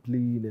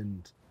discipline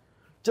and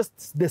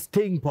just the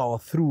staying power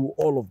through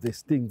all of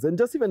these things, and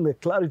just even the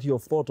clarity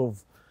of thought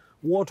of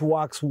what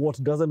works,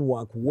 what doesn't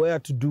work, where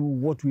to do,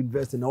 what to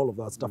invest in, all of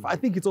that stuff. I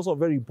think it's also a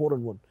very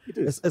important one. It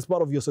is. As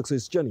part of your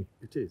success journey.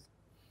 It is.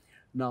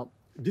 Now,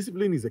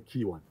 discipline is a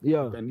key one.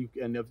 Yeah. And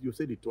you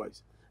said it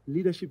twice.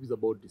 Leadership is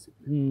about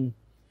discipline.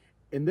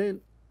 And then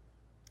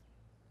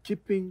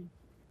keeping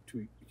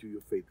to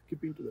your faith,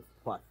 keeping to the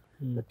path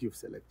that you've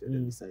selected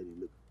and deciding,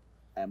 look,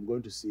 I'm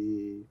going to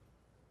see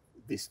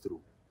this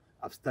through.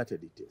 I've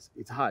started it, yes.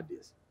 It's hard,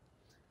 yes.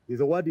 There's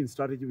a word in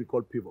strategy we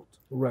call pivot.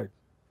 Right.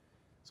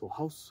 So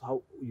how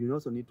you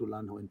also need to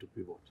learn when to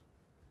pivot.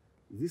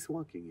 Is this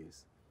working?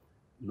 Yes.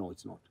 No,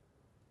 it's not.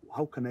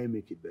 How can I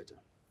make it better?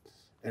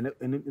 And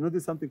you know,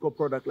 there's something called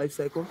product life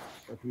cycle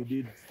that we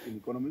did in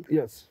economics.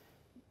 Yes.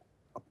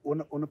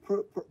 When a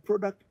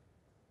product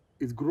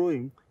is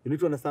growing, you need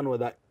to understand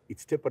whether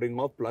it's tapering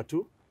off,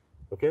 plateau.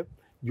 Okay.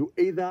 You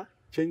either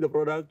change the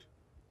product,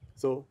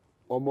 so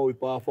Omo with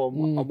power form,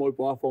 Omo with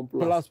power form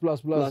plus.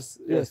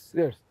 Yes.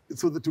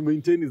 So that to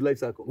maintain its life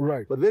cycle.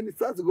 Right. But then it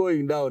starts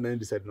going down and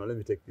decide, no, let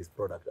me take this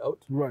product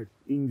out. Right.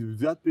 In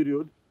that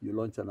period, you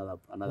launch another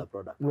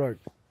product. Right.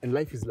 And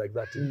life is like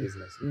that in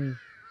business.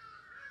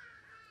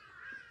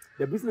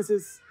 The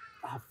businesses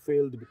have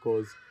failed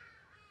because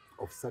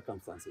of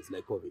circumstances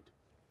like COVID.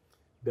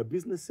 The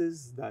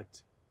businesses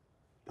that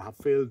have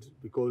failed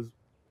because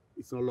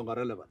it's no longer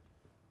relevant.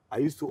 I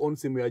used to own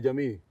Simu ya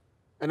Jamii,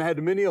 and I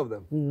had many of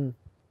them.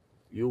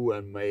 You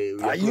and my...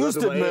 I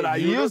used it, man. I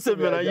used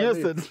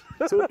it.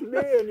 So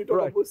today, when you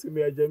talk about Simu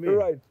ya Jamii,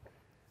 right.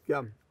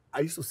 Yeah,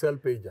 I used to sell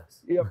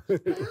pagers. Yep.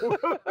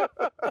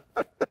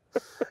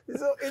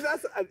 So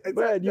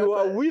man, you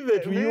are with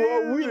it. You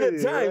are with the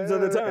times at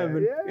the time.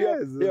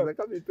 Yes. Like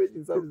I'm in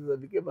paging services, I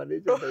became an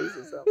agent. I used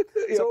to sell.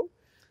 So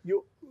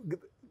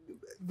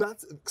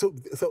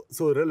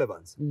so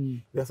relevance.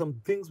 There are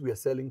some things we are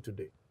selling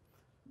today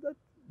that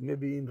may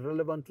be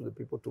irrelevant to the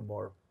people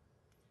tomorrow.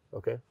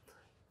 Okay,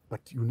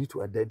 but you need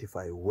to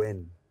identify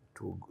when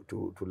to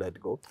let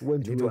go.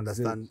 When you need to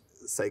understand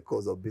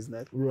cycles of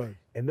business. Right.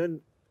 And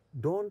then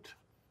don't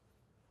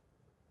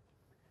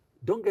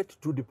get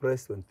too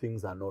depressed when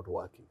things are not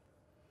working,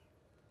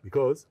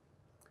 because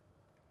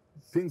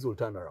things will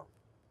turn around.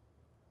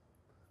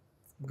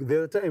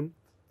 There was a time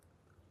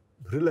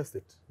real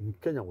estate in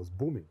Kenya was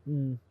booming.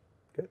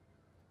 Okay,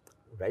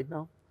 right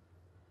now,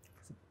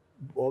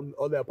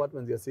 all the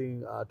apartments you're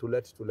seeing are to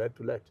let.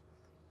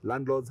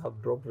 Landlords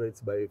have dropped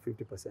rates by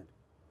 50%.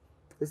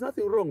 There's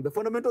nothing wrong. The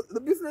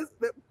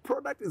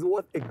product is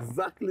worth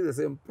exactly the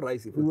same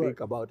price if you think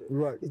about it.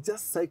 Right. It's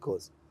just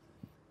cycles.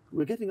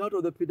 We're getting out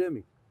of the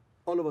epidemic.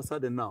 All of a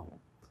sudden now,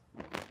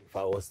 if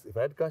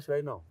I had cash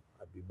right now,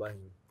 I'd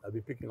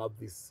be picking up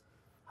these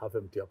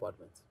half-empty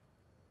apartments.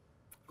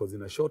 Because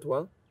in a short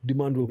while,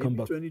 demand will come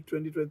back.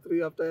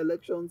 2023 after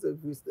elections,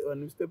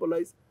 when we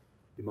stabilize,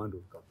 demand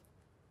will come.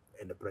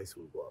 And the price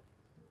will go up.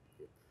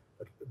 Okay.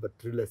 But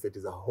real estate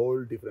is a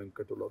whole different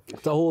kettle of fish.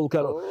 It's a whole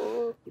kind of.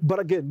 Oh. But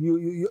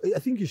again, I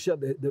think you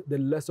shared the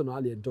lesson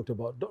earlier and talked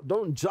about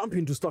don't jump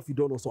into stuff you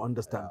don't also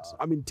understand. Yeah.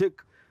 I mean,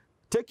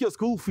 take your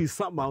school fees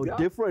somehow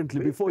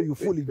differently before you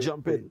fully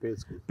jump in.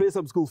 Pay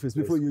some school fees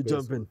before you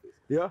jump in.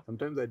 Yeah.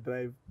 Sometimes I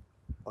drive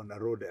on a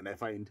road and I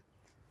find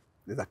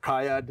there's a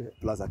kayak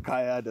plus a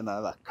kayak and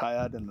another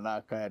kayak and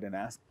another kayak, and I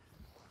ask.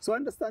 So I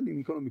understand in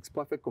economics,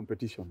 perfect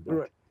competition. But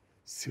Right.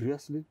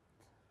 seriously,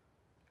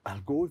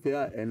 I'll go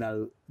there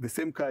and the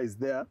same car is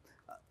there.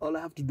 All I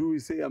have to do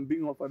is say I'm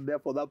being offered there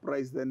for that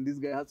price, then this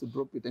guy has to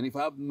drop it. And if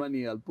I have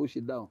money, I'll push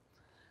it down.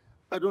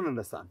 I don't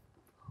understand.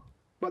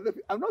 But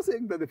I'm not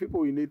saying that the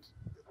people in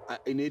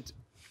it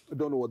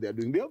don't know what they're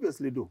doing. They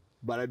obviously do,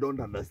 but I don't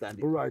understand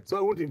it. Right. So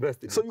I won't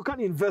invest in it. So you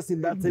can't invest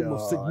in that type of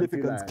No,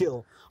 significant until I-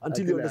 skill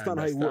until you understand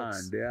how it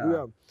works.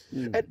 understand,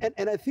 yeah.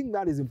 And I think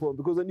that is important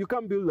because then you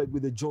can't build like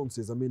with the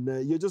Joneses. I mean,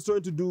 you're just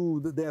trying to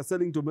do. They are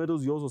selling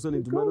tomatoes. You're also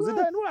selling tomatoes. It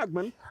Correct. doesn't work,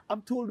 man.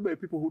 I'm told by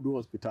people who do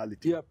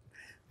hospitality Yep.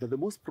 that the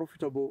most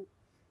profitable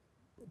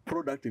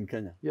product in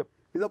Kenya Yep.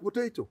 is a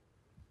potato.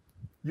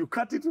 You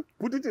cut it,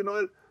 put it in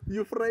oil,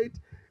 you fry it,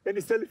 and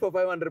you sell it for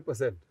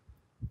 500%.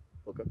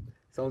 Okay.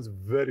 Sounds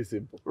very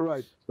simple.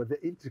 Right. But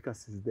the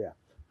intricacies there.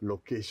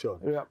 Location.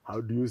 Yeah.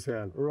 How do you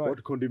sell? Right.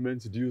 What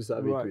condiments do you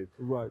serve Right, it with?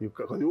 right.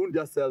 Because you won't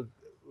just sell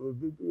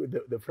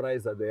the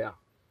fries that they are.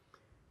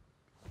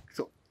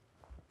 So,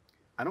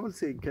 I don't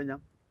say in Kenya,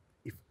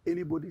 if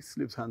anybody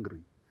sleeps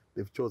hungry,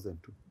 they've chosen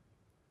to.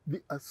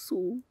 There are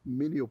so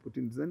many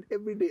opportunities, and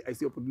every day I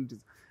see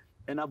opportunities.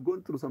 And I've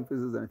gone through some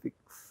phases and I think,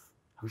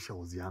 I wish I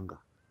was younger.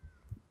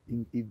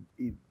 In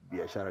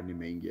biashara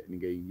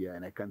ningeingia,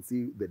 and I can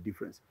see the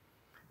difference.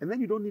 And then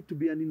you don't need to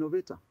be an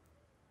innovator.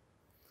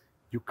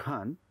 You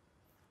can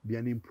be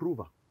an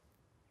improver.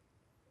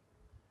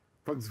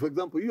 For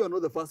example, you are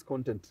not the first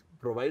content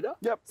provider.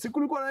 Yep.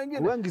 Sikulikuwa na wengine.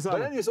 Wengi sana.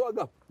 But then you saw a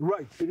gap.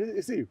 Right.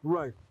 You see,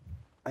 Right.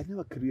 I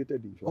never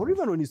created insurance. Or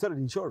even when you started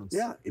insurance.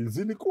 Yeah,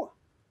 zilikuwa.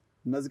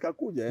 Na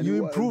zikakuja. And You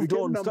you improved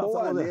became on number stuff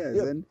over one, there.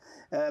 yes.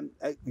 Yep.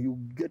 And you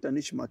get a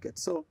niche market.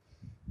 So,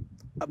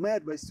 my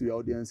advice to your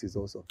audience is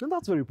also, And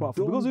that's very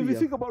powerful. Don't Because if be you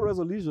think about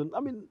resolution, I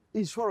mean,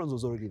 insurance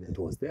was already there. it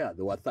was there.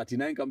 There were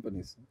 39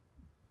 companies.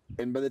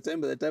 And by the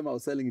time I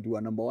was selling it, we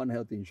were number one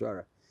health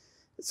insurer.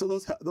 So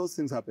those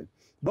things happen.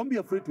 Don't be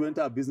afraid to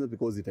enter a business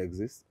because it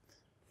exists.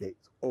 There's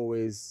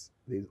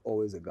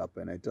always a gap.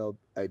 And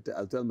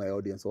I'll tell my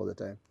audience all the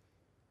time,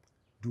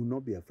 do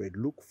not be afraid.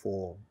 Look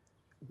for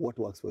what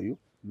works for you.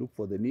 Look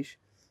for the niche.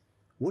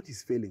 What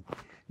is failing?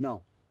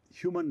 Now,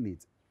 human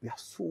needs. There are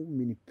so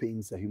many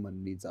pains that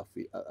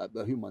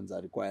humans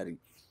are requiring.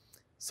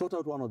 Sort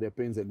out one of their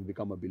pains and you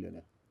become a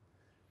billionaire.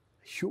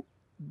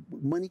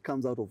 Money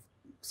comes out of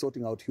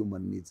sorting out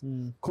human needs.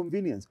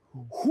 Convenience.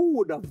 Who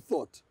would have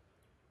thought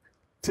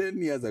 10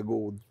 years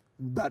ago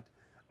that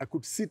I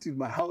could sit in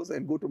my house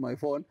and go to my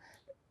phone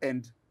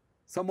and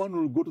someone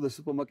will go to the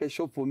supermarket,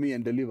 shop for me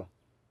and deliver,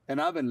 and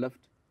I haven't left?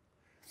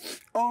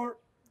 Or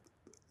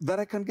that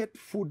I can get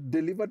food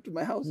delivered to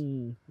my house.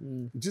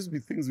 Just be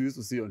things we used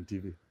to see on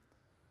TV.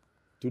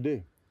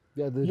 Today,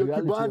 Yeah, the your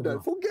reality of kibanda,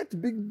 that.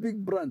 forget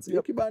big brands. Yep.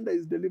 Your kibanda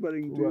is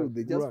delivering to you. Right,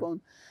 They just right.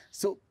 found.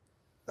 So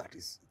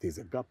there's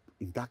a gap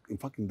in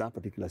that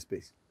particular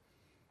space.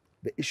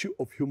 The issue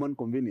of human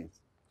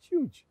convenience is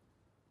huge.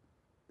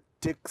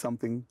 Take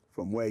something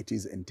from where it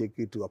is and take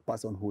it to a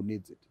person who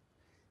needs it.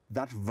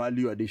 That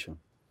value addition.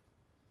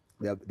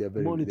 There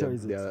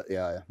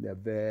are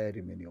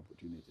very many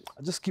opportunities.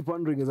 I just keep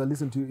wondering as I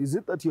listen to you, is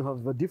it that you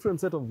have a different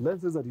set of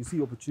lenses that you see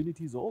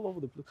opportunities all over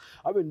the place?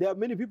 I mean, there are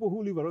many people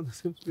who live around the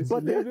same space.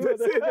 But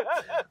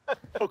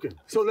okay,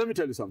 so let me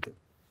tell you something.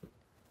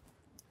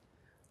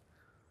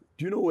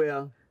 Do you know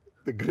where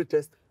the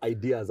greatest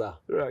ideas are?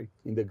 Right.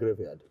 In the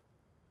graveyard.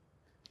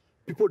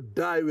 People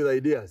die with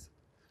ideas,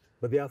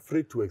 but they are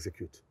afraid to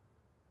execute.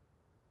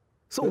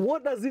 So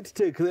what does it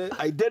take?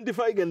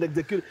 Identifying and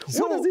executing.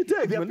 So What does it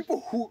take, there are man?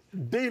 people who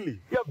daily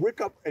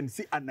wake up and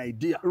see an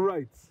idea.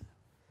 Right.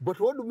 But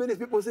what do many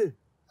people say?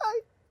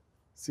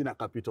 Sina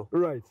capital.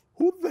 Right.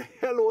 Who the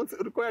hell wants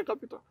to require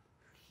capital?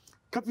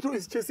 Capital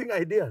is chasing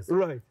ideas.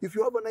 Right. If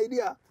you have an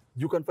idea,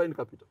 you can find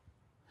capital.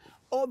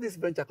 All these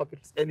venture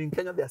capitalists, and in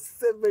Kenya there are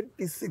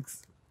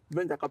 76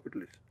 venture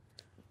capitalists.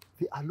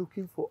 They are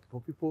looking for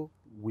people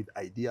with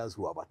ideas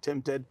who have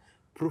attempted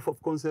proof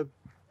of concept,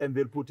 and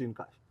they'll put in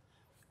cash.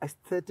 I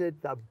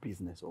started that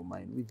business of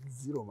mine with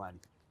zero money.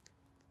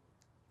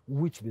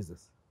 Which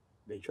business?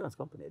 The insurance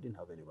company, I didn't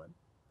have any money.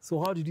 So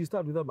how did you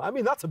start with them? I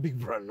mean, that's a big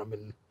brand. I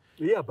mean,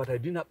 Yeah, but I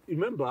didn't have,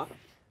 remember,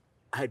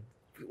 I had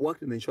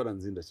worked in the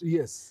insurance industry.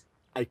 yes.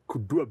 I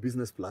could do a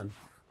business plan,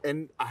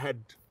 and I had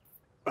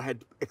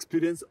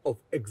experience of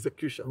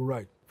execution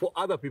Right. for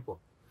other people.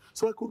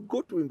 So I could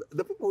go to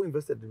the people who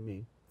invested in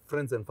me,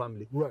 friends and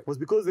family, Right. was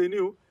because they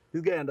knew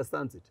this guy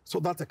understands it. So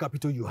that's a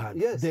capital you had.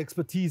 Yes. The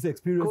expertise, the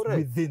experience Correct.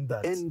 within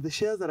that. And the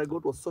shares that I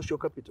got was social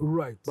capital.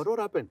 Right. But what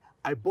happened?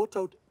 I bought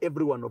out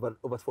everyone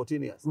over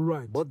 14 years.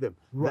 Right. Bought them.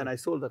 Right. Then I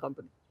sold the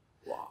company.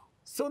 Wow.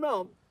 So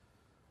now,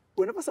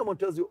 whenever someone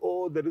tells you,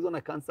 oh, the reason I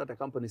can't start a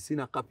company is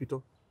sina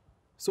capital,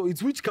 So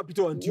it's which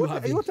capital and you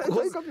have? What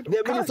Because capital?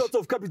 there are many Cash. sorts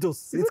of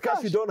capitals. It's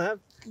cash you don't have.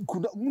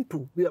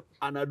 Yep.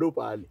 Anado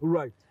pahali.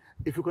 Right.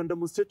 If you can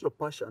demonstrate your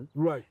passion,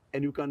 Right.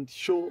 and you can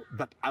show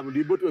that I'm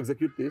able to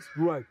execute this,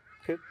 Right.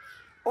 okay,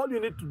 all you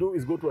need to do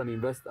is go to an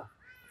investor.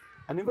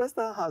 An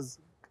investor has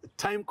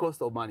time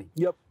cost of money.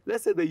 Yep.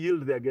 Let's say the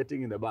yield they're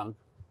getting in the bank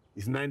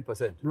is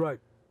 9%. Right.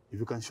 If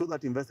you can show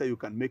that investor, you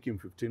can make him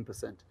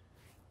 15%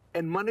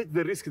 and manage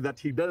the risk that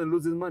he doesn't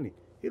lose his money.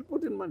 He'll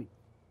put in money.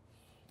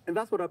 And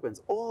that's what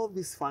happens. All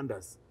these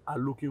funders are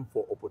looking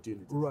for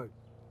opportunities. Right.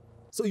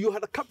 So you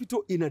had a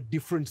capital in a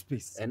different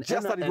space. And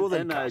just that it and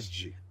wasn't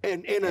energy. cash.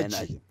 And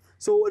energy.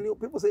 So when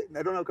people say,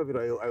 I don't have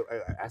capital,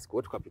 I ask,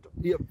 what capital?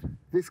 Yep.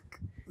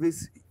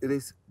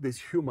 This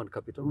human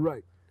capital.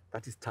 Right.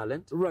 That is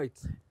talent. Right.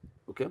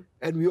 Okay.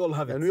 And we all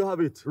have it. And you have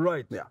it.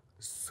 Right. Yeah.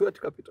 Sweat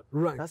capital.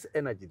 Right. That's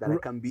energy that I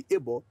can be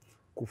able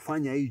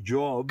kufanya hii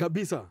job.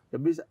 Kabisa.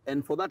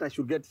 And for that, I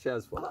should get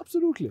shares for that.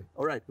 Absolutely.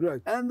 All right.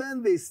 Right. And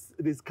then this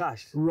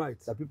cash. Right.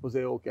 That people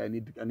say, okay, I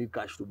need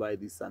cash to buy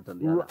this and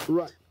the other.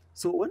 Right.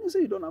 So when you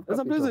say you don't have And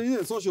capital, sometimes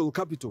it's social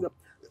capital.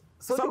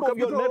 social Some of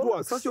your capital,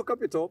 networks. social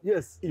capital,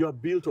 Yes. you are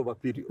built over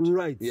period.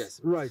 Right. Yes.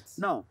 Right.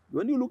 Now,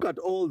 when you look at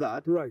all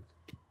that, Right.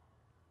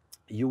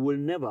 you will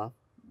never,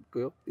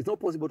 okay, it's not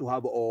possible to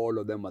have all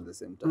of them at the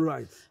same time.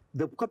 Right.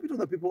 The capital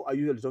that people are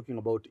usually talking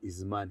about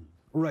is money.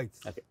 Right.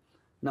 Okay.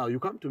 Now, you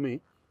come to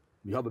me,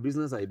 you have a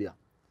business idea,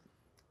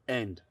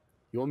 and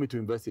you want me to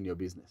invest in your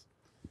business.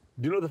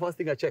 Do you know the first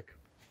thing I check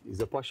is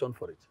the passion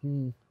for it?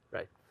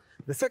 Right.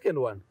 The second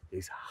one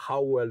is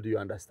how well do you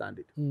understand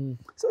it?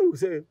 So you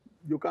say,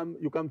 you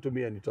come to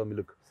me and you tell me,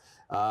 look,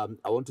 I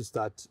want to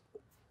start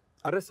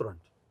a restaurant.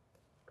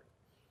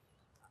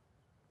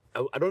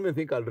 I don't even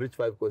think I'll reach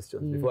 5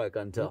 questions before I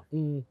can tell.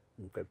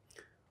 Okay.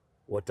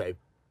 What type?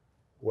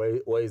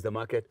 Where is the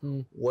market?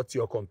 What's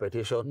your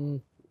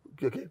competition?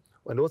 Okay.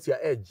 And what's your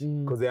edge?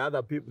 Because there are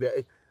other people.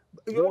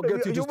 What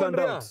gets you to stand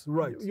out?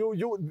 Right.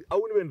 I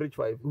won't even reach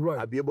 5. Right.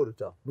 I'll be able to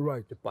tell.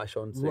 Right. The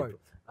passion. Right.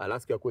 I'll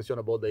ask you a question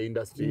about the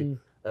industry.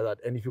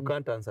 And if you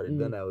can't answer it,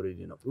 then I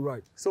already know.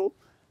 Right. So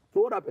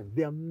what happens?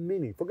 There are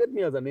many. Forget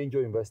me as an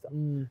angel investor.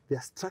 There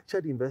are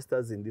structured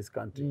investors in this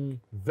country.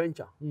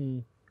 Venture.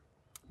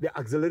 There are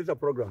accelerator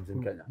programs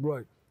in Kenya.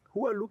 Right.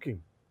 Who are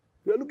looking?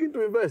 We are looking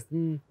to invest.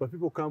 But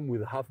people come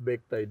with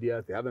half-baked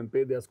ideas. They haven't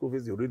paid their school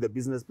fees. You read the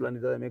business plan.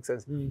 It doesn't make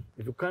sense.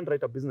 If you can't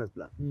write a business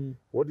plan,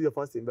 what is your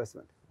first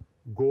investment?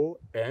 Go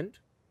and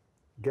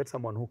get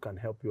someone who can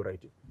help you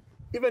write it.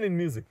 Even in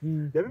music.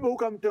 There are people who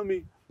come tell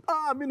me,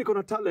 mimi niko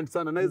na talent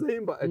sana, naweza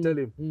imba. I tell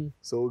him,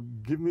 so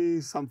give me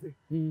something.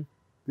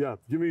 Yeah,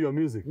 give me your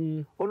music.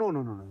 Oh,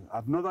 no.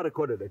 I've never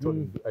recorded. I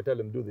tell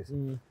him, do this.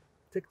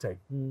 Take time.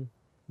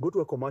 Go to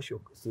a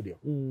commercial studio.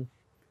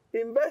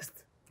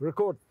 Invest.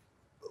 Record.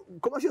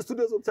 Commercial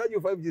studios will charge you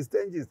 5 Gs,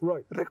 10 Gs.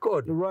 Right.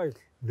 Record. Right.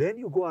 Then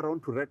you go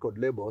around to record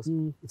labels.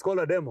 It's called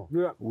a demo.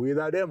 Yeah. With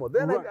a demo.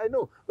 Then Right. I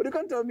know. But you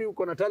can't tell me you're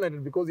gonna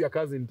talent because your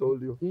cousin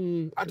told you.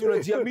 Ati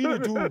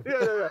unajiamini tu.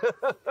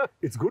 Yeah.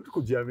 It's good to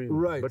kujiamini.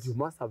 Right. But you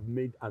must have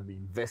made an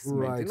investment.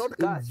 Right. Not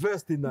cash.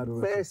 Invest in that.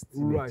 Invest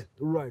in Right. it.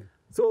 Right.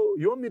 So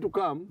you want me to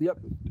come Yep.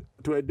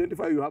 to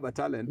identify you have a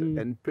talent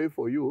and pay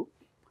for you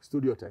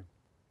studio time.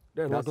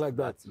 Don't work like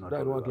that. That's not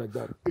Don't how work it like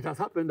that. It has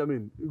happened. I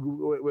mean,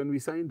 when we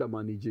signed the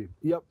Maniji,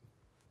 Yep.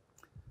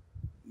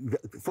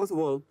 first of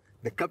all,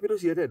 the capital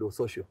she had was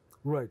social.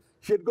 Right.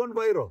 She had gone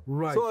viral.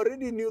 Right. So I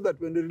already knew that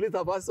when they released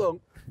her first song,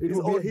 It it's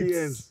will be all hits.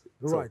 hits.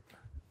 Right. So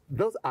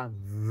those are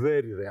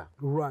very rare.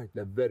 Right.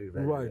 They're very,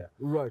 very Right. rare.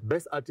 Right.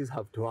 Best artists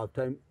have to have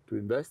time to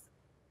invest.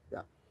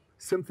 Yeah.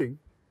 Same thing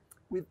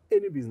with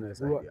any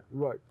business Right. idea.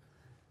 Right.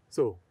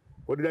 So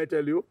what did I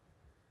tell you?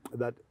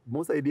 That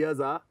most ideas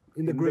are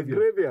In the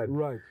graveyard.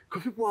 Right.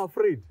 Because people are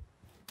afraid.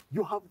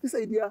 You have this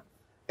idea,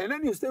 and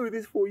then you stay with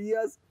this for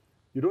years.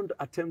 You don't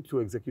attempt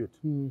to execute.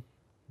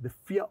 The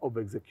fear of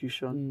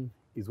execution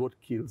is what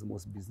kills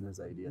most business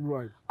ideas.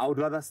 Right. I would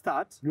rather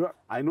start. Yeah.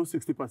 I know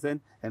 60%,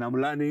 and I'm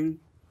learning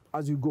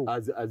As you go.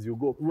 as you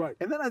go. Right.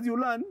 And then as you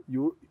learn,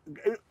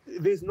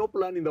 there's no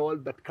plan in the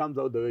world that comes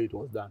out the way it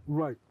was done.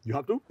 Right. You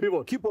have to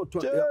pivot. Keep on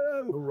trying.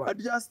 Yeah. Right.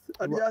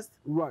 Adjust.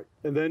 Right.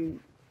 And then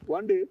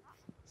one day,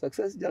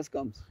 success just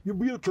comes. You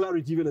build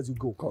clarity even as you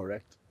go.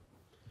 Correct.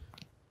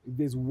 If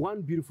there's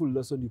one beautiful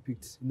lesson you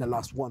picked in the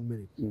last 1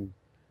 minute,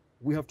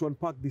 we have to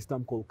unpack this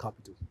term called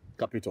capital.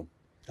 Capital.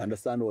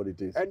 Understand what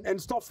it is.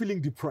 And stop feeling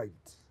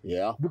deprived.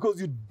 Yeah. Because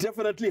you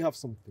definitely have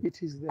something.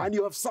 It is there. And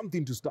you have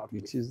something to start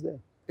with. It is there.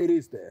 It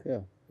is there.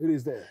 Yeah. It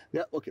is there.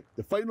 Yeah, okay.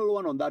 The final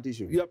one on that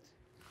issue. Yep.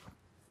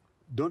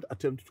 Don't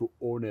attempt to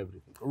own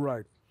everything.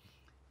 Right.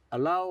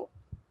 Allow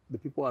the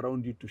people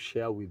around you to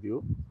share with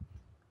you,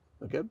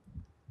 okay,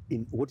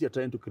 in what you're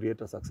trying to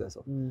create a success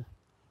of.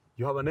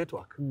 You have a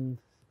network.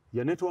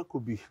 Your network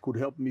could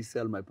help me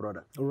sell my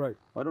product. Right.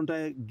 Why don't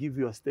I give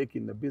you a stake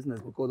in the business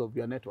because of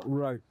your network?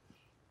 Right.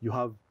 You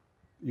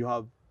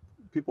have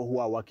people who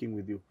are working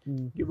with you.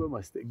 Give them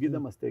a stake. Give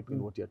them a stake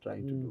in what you're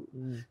trying to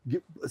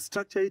do.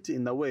 Structure it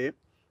in a way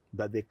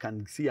that they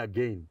can see a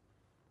gain.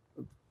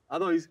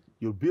 Otherwise,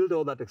 you'll build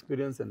all that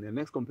experience and the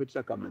next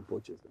competitor come and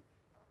purchase them.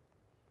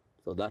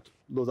 So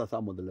those are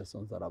some of the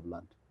lessons that I've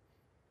learned.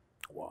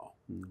 Wow.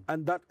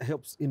 And that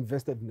helps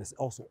investedness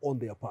also on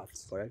their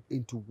parts, Correct.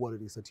 into what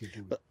it is that you're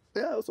doing. But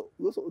yeah, also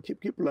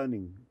keep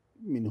learning.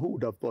 I mean, who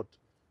would have thought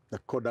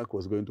that Kodak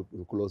was going to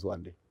close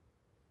one day?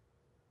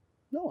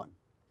 No one.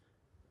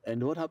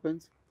 And what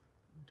happens?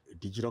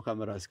 Digital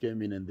cameras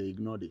came in and they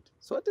ignored it.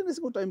 So at any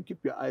single time,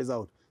 keep your eyes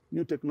out.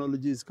 New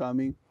technology is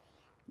coming.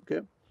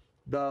 Okay,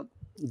 those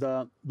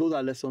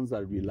are lessons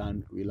that we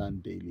learn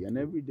daily, and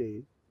every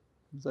day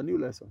it's a new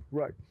lesson.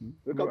 Right.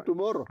 Wake up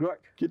tomorrow. Right.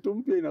 Kitu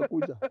mpya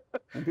inakuja.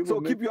 And people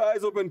So keep your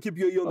eyes open, keep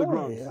your ear on the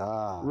ground.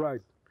 Yeah.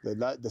 Right.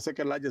 The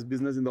second largest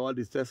business in the world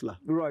is Tesla.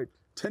 Right.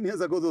 10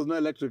 years ago, there was no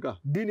electric car.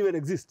 Didn't even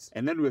exist.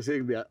 And then we're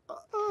saying that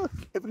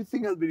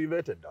everything has been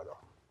invented. No.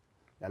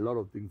 A lot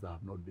of things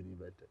have not been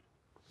invented.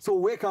 So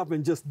wake up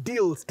and just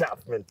deal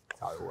stuff, man.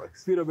 That's how it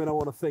works. Peter, man, I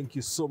want to thank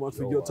you so much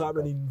for your time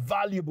and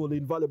invaluable.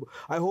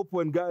 I hope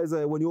when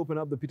you open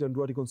up the Peter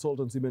Nduati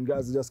consultancy, man,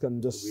 guys just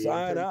can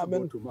sign up,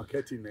 man. To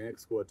marketing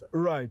next quarter.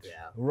 Right,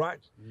 right.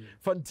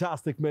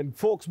 Fantastic, man.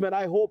 Folks, man,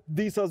 I hope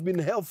this has been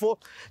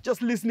helpful.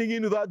 Just listening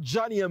into that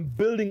journey and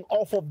building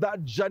off of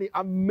that journey.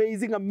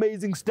 Amazing,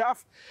 amazing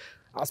stuff.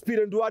 As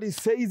Peter Nduati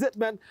says it,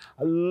 man,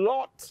 a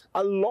lot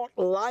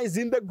lies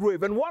in the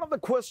grave. And one of the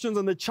questions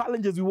and the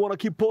challenges we want to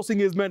keep posing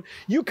is, man,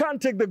 you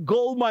can't take the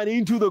gold mine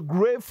into the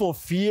grave for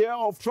fear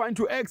of trying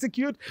to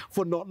execute,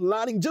 for not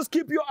learning. Just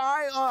keep your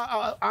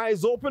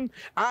eyes open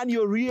and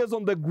your ears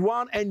on the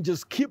ground and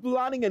just keep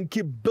learning and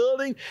keep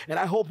building. And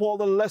I hope all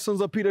the lessons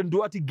that Peter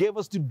Nduati gave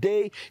us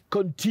today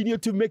continue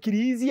to make it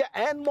easier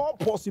and more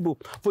possible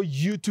for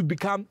you to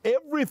become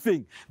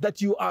everything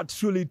that you are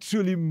truly,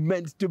 truly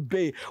meant to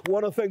be. I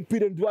want to thank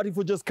Peter Nduati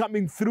for just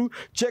coming through.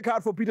 Check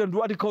out for Peter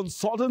Nduati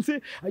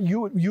Consultancy.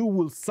 You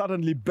will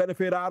certainly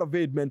benefit out of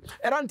it, man.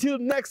 And until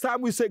next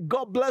time, we say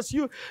God bless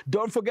you.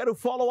 Don't forget to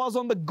follow us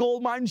on the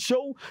Goldmine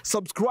Show.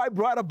 Subscribe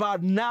right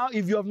about now.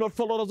 If you have not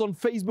followed us on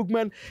Facebook,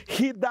 man,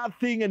 hit that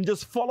thing and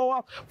just follow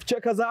up.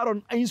 Check us out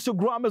on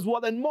Instagram as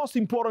well. And most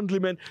importantly,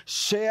 man,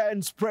 share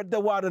and spread the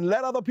word and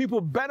let other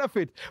people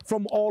benefit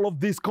from all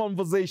of these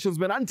conversations,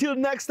 man. Until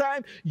next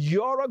time,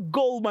 you're a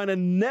goldmine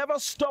and never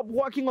stop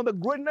working on the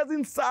greatness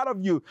inside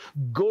of you.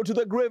 Go to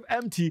the grave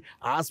empty,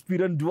 as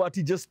Peter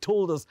Nduati just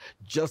told us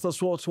just a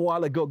short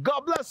while ago.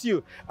 God bless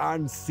you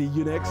and see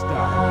you next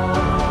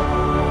time.